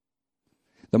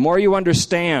 The more you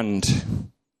understand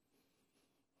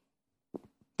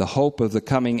the hope of the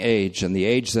coming age and the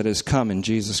age that has come in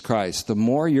Jesus Christ, the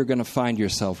more you're going to find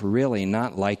yourself really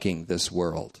not liking this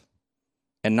world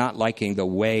and not liking the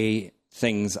way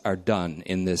things are done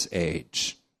in this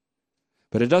age.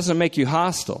 But it doesn't make you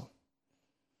hostile.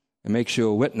 It makes you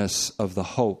a witness of the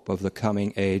hope of the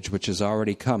coming age, which has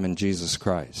already come in Jesus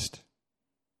Christ.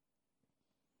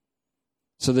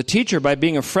 So the teacher, by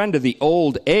being a friend of the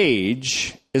old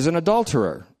age, is an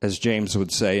adulterer, as James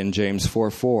would say in James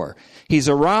 4:4. He's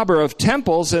a robber of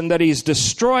temples in that he's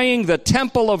destroying the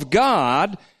temple of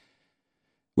God,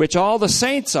 which all the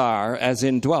saints are, as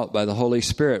indwelt by the Holy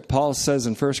Spirit. Paul says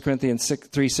in 1 Corinthians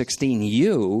 3:16,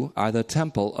 you are the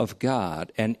temple of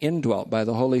God and indwelt by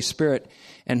the Holy Spirit.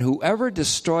 And whoever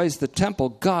destroys the temple,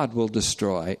 God will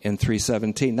destroy in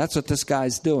 3:17. That's what this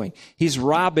guy's doing. He's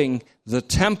robbing the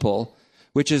temple,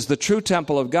 which is the true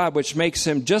temple of God, which makes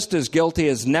him just as guilty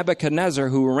as Nebuchadnezzar,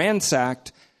 who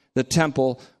ransacked the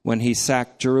temple when he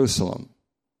sacked Jerusalem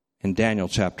in Daniel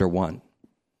chapter 1.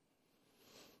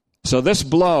 So this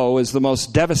blow is the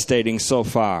most devastating so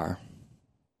far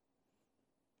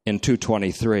in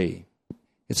 2:23.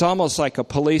 It's almost like a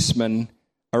policeman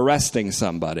arresting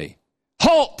somebody.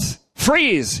 Halt!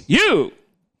 Freeze! You!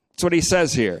 That's what he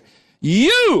says here.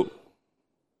 You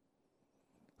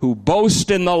who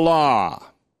boast in the law,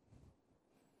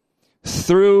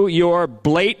 through your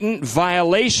blatant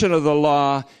violation of the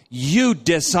law, you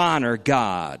dishonor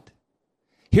God.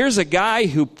 Here's a guy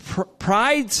who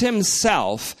prides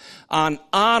himself on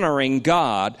honoring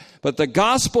God, but the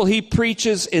gospel he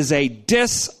preaches is a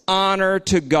dishonor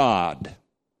to God.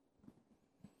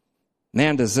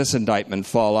 Man, does this indictment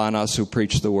fall on us who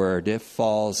preach the word. It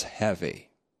falls heavy.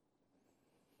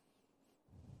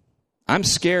 I'm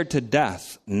scared to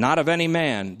death, not of any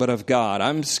man, but of God.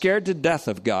 I'm scared to death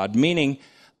of God, meaning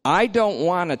I don't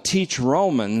want to teach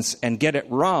Romans and get it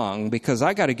wrong because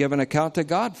I got to give an account to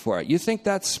God for it. You think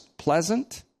that's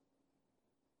pleasant?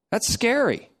 That's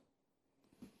scary.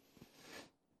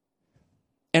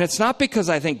 And it's not because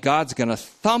I think God's going to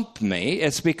thump me.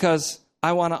 It's because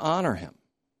I want to honor him.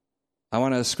 I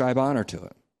want to ascribe honor to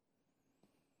him.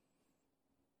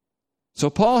 So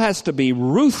Paul has to be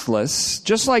ruthless,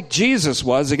 just like Jesus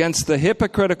was against the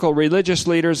hypocritical religious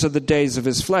leaders of the days of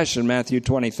his flesh in Matthew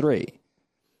 23.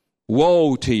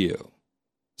 Woe to you,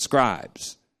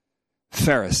 scribes,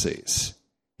 Pharisees,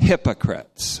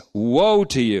 hypocrites. Woe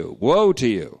to you, woe to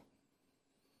you.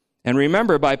 And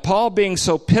remember, by Paul being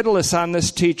so pitiless on this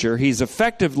teacher, he's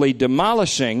effectively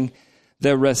demolishing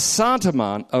the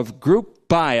ressentiment of group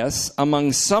bias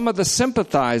among some of the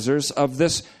sympathizers of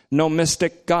this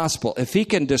nomistic gospel. If he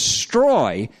can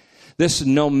destroy this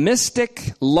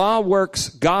nomistic law works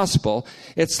gospel,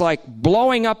 it's like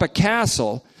blowing up a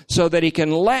castle so that he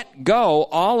can let go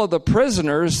all of the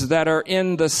prisoners that are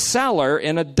in the cellar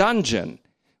in a dungeon,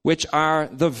 which are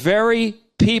the very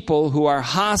people who are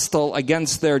hostile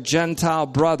against their Gentile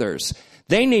brothers.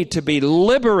 They need to be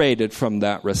liberated from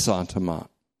that ressentiment,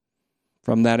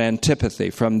 from that antipathy,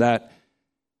 from that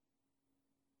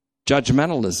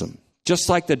judgmentalism. Just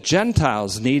like the Gentile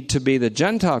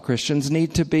Christians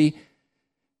need to be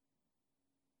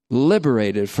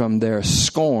liberated from their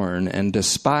scorn and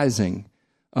despising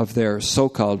of their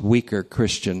so-called weaker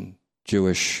Christian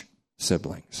Jewish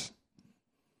siblings.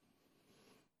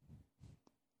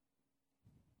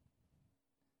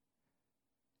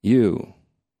 You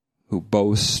who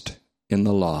boast in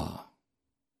the law.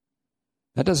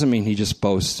 That doesn't mean he just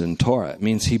boasts in Torah. It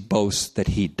means he boasts that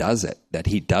he does it, that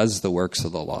he does the works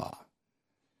of the law,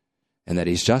 and that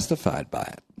he's justified by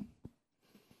it.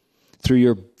 Through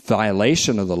your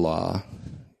violation of the law,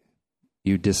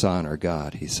 you dishonor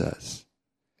God, he says.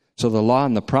 So the law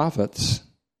and the prophets,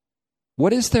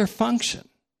 what is their function?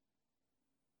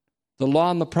 The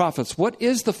law and the prophets, what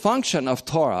is the function of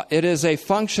Torah? It is a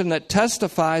function that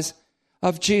testifies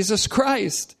of Jesus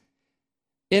Christ.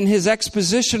 In his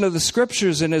exposition of the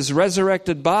scriptures in his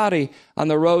resurrected body on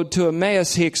the road to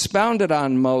Emmaus, he expounded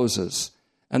on Moses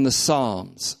and the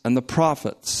Psalms and the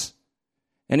prophets.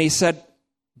 And he said,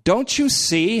 don't you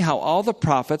see how all the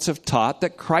prophets have taught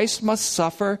that Christ must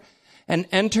suffer and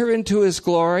enter into his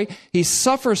glory? He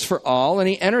suffers for all, and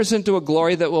he enters into a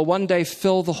glory that will one day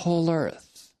fill the whole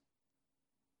earth.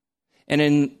 And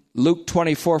in Luke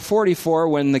 24:44,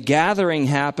 when the gathering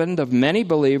happened of many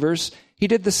believers, he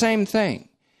did the same thing.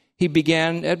 He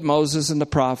began at Moses and the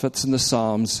prophets and the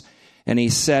Psalms, and he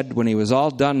said, when he was all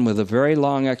done with a very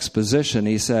long exposition,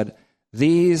 he said,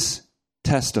 these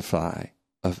testify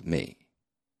of me.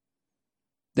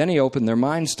 Then he opened their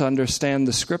minds to understand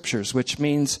the scriptures, which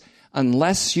means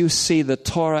unless you see the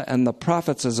Torah and the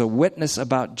prophets as a witness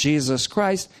about Jesus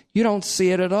Christ, you don't see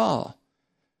it at all.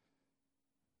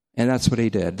 And that's what he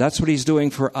did. That's what he's doing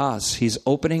for us. He's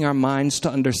opening our minds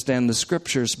to understand the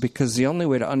scriptures, because the only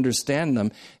way to understand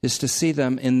them is to see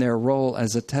them in their role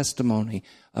as a testimony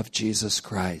of Jesus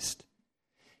Christ.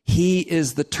 He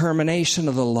is the termination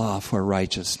of the law for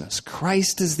righteousness.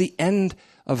 Christ is the end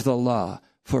of the law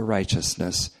for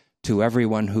righteousness to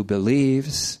everyone who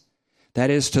believes. That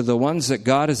is, to the ones that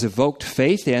God has evoked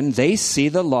faith in, they see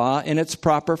the law in its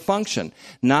proper function,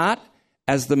 not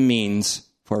as the means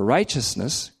for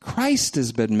righteousness. Christ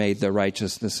has been made the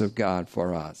righteousness of God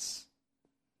for us.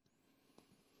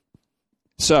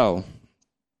 So,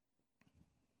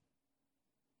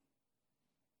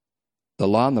 the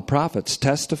law and the prophets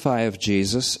testify of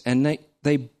Jesus, and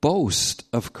they boast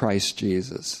of Christ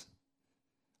Jesus.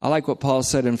 I like what Paul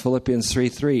said in Philippians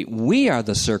 3:3. We are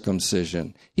the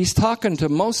circumcision. He's talking to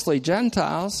mostly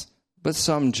Gentiles, but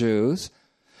some Jews.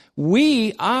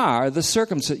 We are the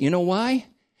circumcision. You know why?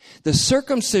 The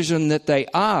circumcision that they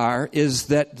are is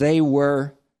that they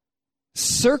were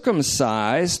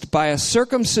circumcised by a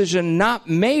circumcision not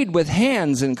made with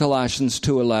hands in Colossians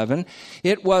 2:11.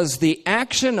 It was the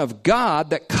action of God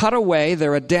that cut away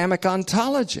their Adamic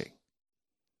ontology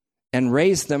and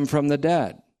raised them from the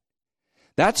dead.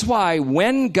 That's why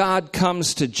when God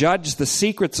comes to judge the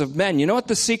secrets of men, you know what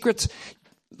the secrets?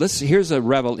 Here's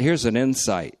an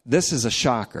insight. This is a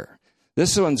shocker.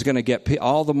 This one's going to get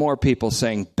all the more people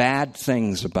saying bad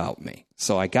things about me.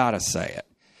 So I got to say it.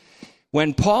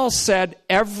 When Paul said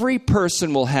every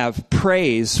person will have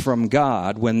praise from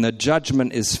God when the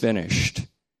judgment is finished,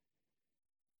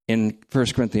 in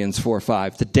 1 Corinthians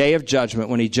 4:5, the day of judgment,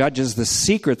 when he judges the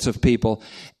secrets of people,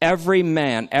 every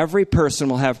man, every person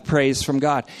will have praise from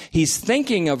God. He's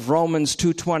thinking of Romans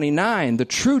 2:29. The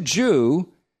true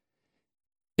Jew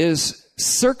is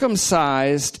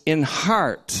circumcised in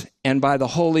heart and by the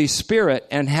Holy Spirit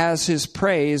and has his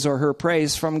praise or her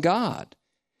praise from God.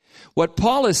 What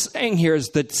Paul is saying here is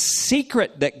the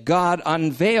secret that God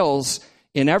unveils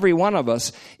in every one of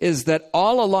us is that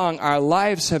all along our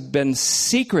lives have been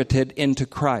secreted into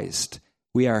Christ.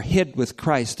 We are hid with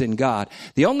Christ in God.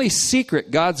 The only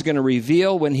secret God's going to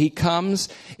reveal when he comes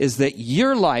is that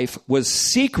your life was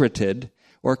secreted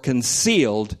or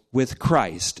concealed with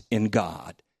Christ in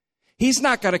God. He's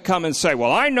not going to come and say,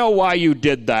 well, I know why you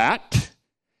did that.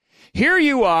 Here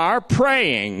you are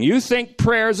praying. You think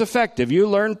prayer is effective. You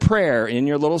learned prayer in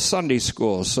your little Sunday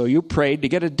school, so you prayed to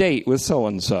get a date with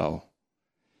so-and-so.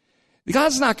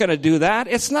 God's not going to do that.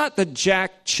 It's not the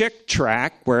Jack Chick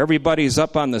track where everybody's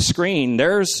up on the screen.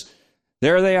 There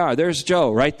they are. There's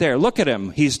Joe right there. Look at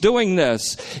him. He's doing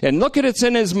this. And look at it's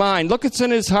in his mind. Look, it's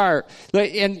in his heart.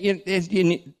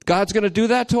 And God's going to do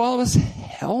that to all of us?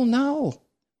 Hell no.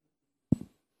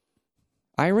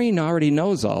 Irene already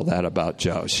knows all that about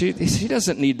Joe. She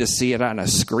doesn't need to see it on a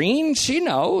screen. She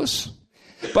knows.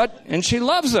 And she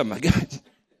loves him.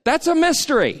 That's a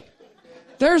mystery.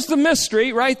 There's the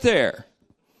mystery right there.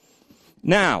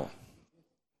 Now,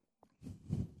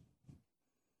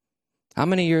 how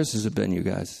many years has it been, you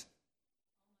guys?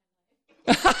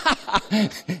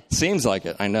 Seems like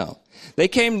it, I know. They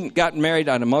got married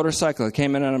on a motorcycle. They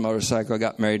came in on a motorcycle,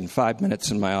 got married in 5 minutes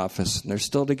in my office, and they're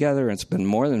still together, and it's been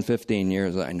more than 15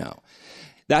 years, I know.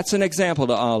 That's an example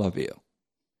to all of you.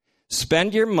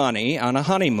 Spend your money on a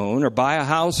honeymoon or buy a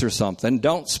house or something.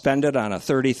 Don't spend it on a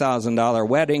 $30,000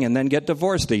 wedding and then get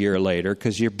divorced a year later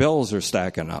because your bills are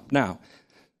stacking up. Now,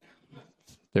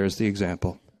 there's the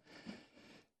example.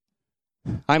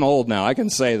 I'm old now. I can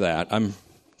say that. I'm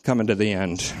coming to the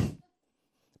end.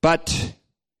 But,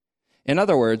 in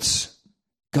other words,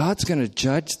 God's going to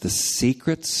judge the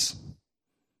secrets,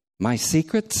 my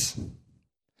secrets?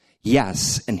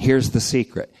 Yes, and here's the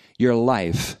secret. Your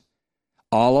life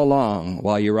all along,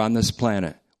 while you're on this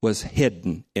planet, was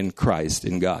hidden in Christ,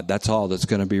 in God. That's all that's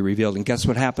going to be revealed. And guess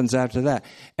what happens after that?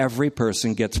 Every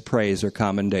person gets praise or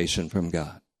commendation from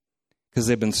God. Because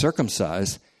they've been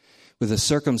circumcised with a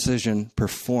circumcision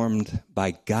performed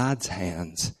by God's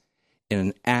hands in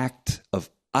an act of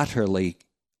utterly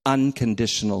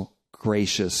unconditional,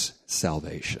 gracious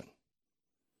salvation.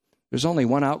 There's only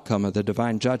one outcome of the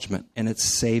divine judgment, and it's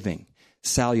saving,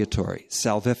 salutary,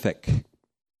 salvific.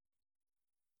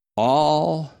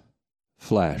 All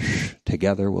flesh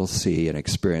together will see and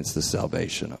experience the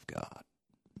salvation of God.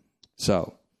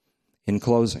 So, in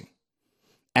closing,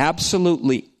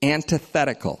 absolutely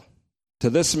antithetical to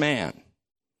this man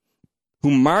who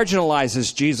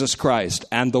marginalizes Jesus Christ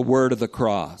and the word of the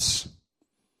cross,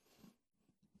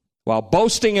 while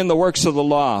boasting in the works of the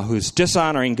law, who's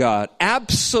dishonoring God,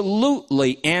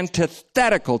 absolutely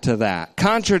antithetical to that,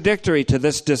 contradictory to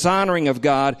this dishonoring of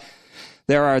God.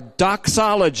 There are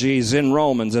doxologies in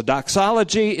Romans. A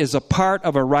doxology is a part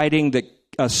of a writing that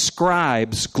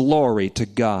ascribes glory to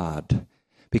God.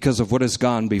 Because of what has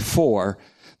gone before,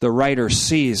 the writer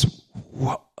sees,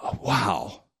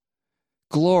 wow,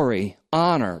 glory,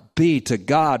 honor be to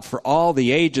God for all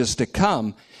the ages to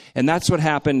come. And that's what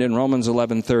happened in Romans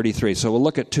 11:33. So we'll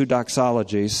look at two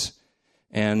doxologies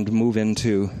and move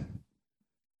into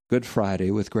Good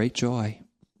Friday with great joy.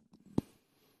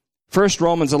 First,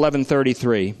 Romans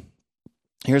 11:33.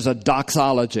 Here's a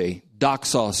doxology,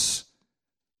 doxos,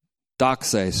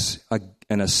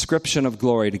 an ascription of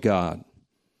glory to God.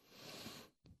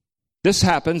 This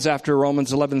happens after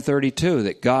Romans 11:32,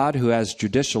 that God, who has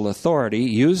judicial authority,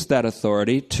 used that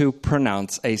authority to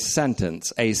pronounce a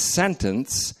sentence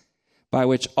by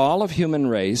which all of human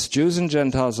race, Jews and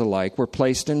Gentiles alike, were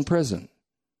placed in prison.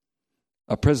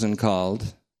 A prison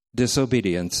called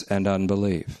disobedience and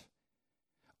unbelief.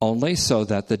 Only so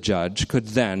that the judge could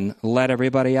then let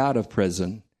everybody out of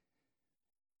prison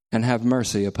and have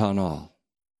mercy upon all.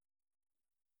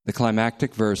 The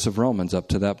climactic verse of Romans up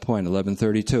to that point,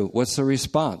 11:32. What's the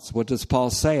response? What does Paul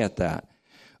say at that?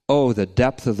 Oh, the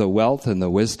depth of the wealth and the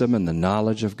wisdom and the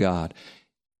knowledge of God.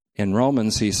 In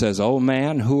Romans, he says, oh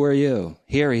man, who are you?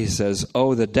 Here he says,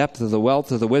 oh, the depth of the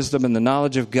wealth of the wisdom and the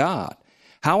knowledge of God.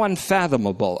 How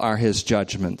unfathomable are his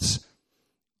judgments.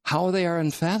 How they are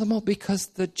unfathomable? Because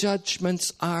the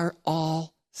judgments are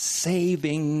all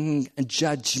saving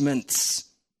judgments.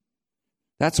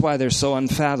 That's why they're so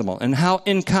unfathomable. And how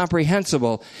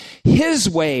incomprehensible his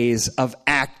ways of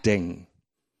acting.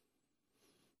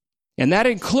 And that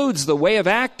includes the way of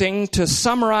acting to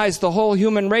summarize the whole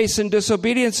human race in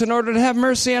disobedience in order to have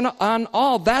mercy on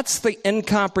all. That's the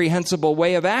incomprehensible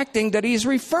way of acting that he's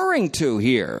referring to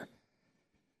here.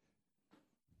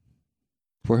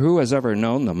 For who has ever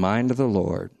known the mind of the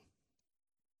Lord?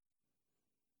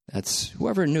 That's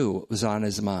whoever knew what was on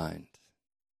his mind.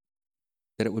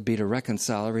 That it would be to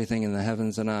reconcile everything in the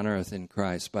heavens and on earth in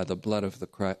Christ by the blood of the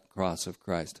cross of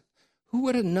Christ. Who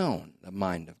would have known the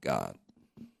mind of God?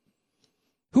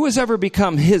 Who has ever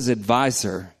become his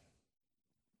advisor?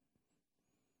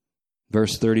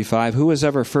 Verse 35, who has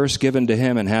ever first given to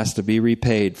him and has to be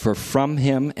repaid? For from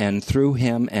him and through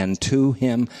him and to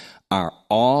him are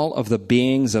all of the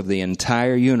beings of the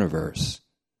entire universe,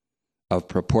 of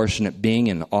proportionate being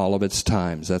in all of its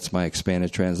times. That's my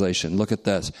expanded translation. Look at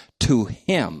this. To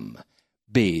him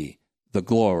be the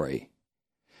glory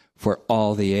for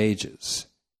all the ages.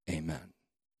 Amen.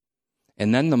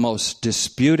 And then the most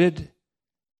disputed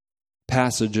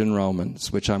passage in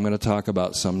Romans, which I'm going to talk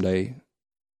about someday,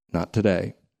 not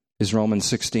today, is Romans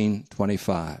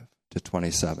 16:25 to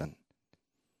 27.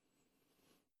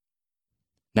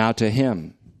 Now to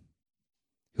him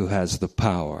who has the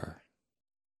power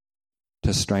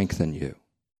to strengthen you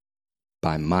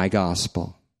by my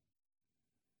gospel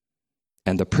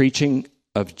and the preaching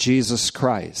of Jesus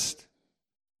Christ,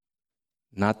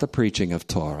 not the preaching of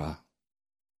Torah,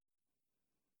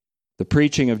 the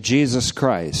preaching of Jesus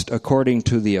Christ according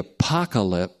to the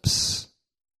apocalypse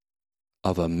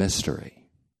of a mystery.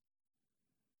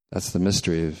 That's the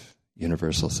mystery of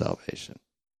universal salvation.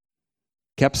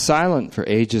 Kept silent for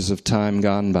ages of time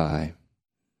gone by,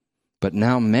 but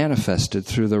now manifested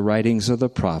through the writings of the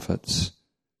prophets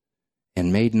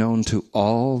and made known to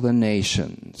all the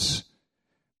nations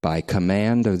by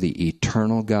command of the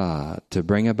eternal God to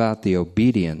bring about the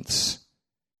obedience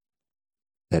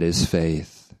that is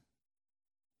faith.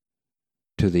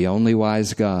 To the only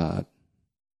wise God,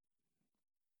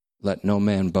 let no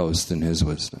man boast in his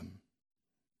wisdom.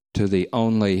 To the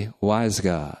only wise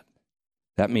God,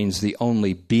 that means the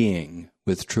only being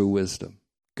with true wisdom,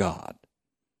 God.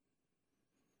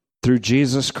 Through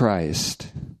Jesus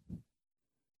Christ,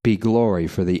 be glory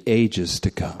for the ages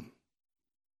to come.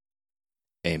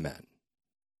 Amen.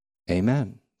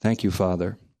 Amen. Thank you,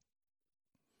 Father.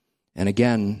 And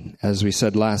again, as we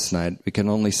said last night, we can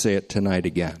only say it tonight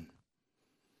again.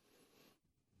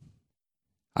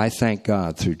 I thank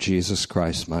God through Jesus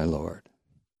Christ, my Lord.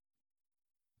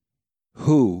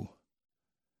 Who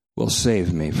will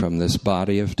save me from this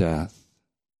body of death?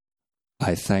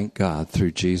 I thank God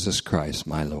through Jesus Christ,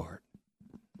 my Lord.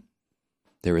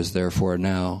 There is therefore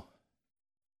now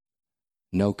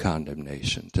no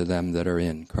condemnation to them that are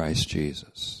in Christ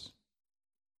Jesus.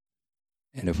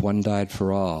 And if one died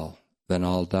for all, then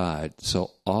all died,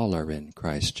 so all are in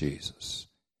Christ Jesus.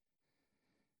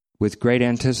 With great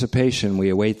anticipation, we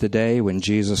await the day when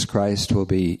Jesus Christ will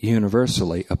be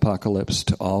universally apocalypsed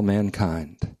to all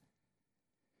mankind.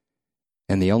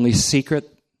 And the only secret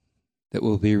that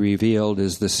will be revealed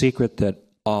is the secret that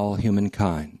all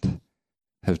humankind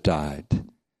have died,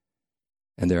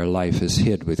 and their life is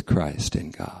hid with Christ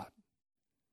in God.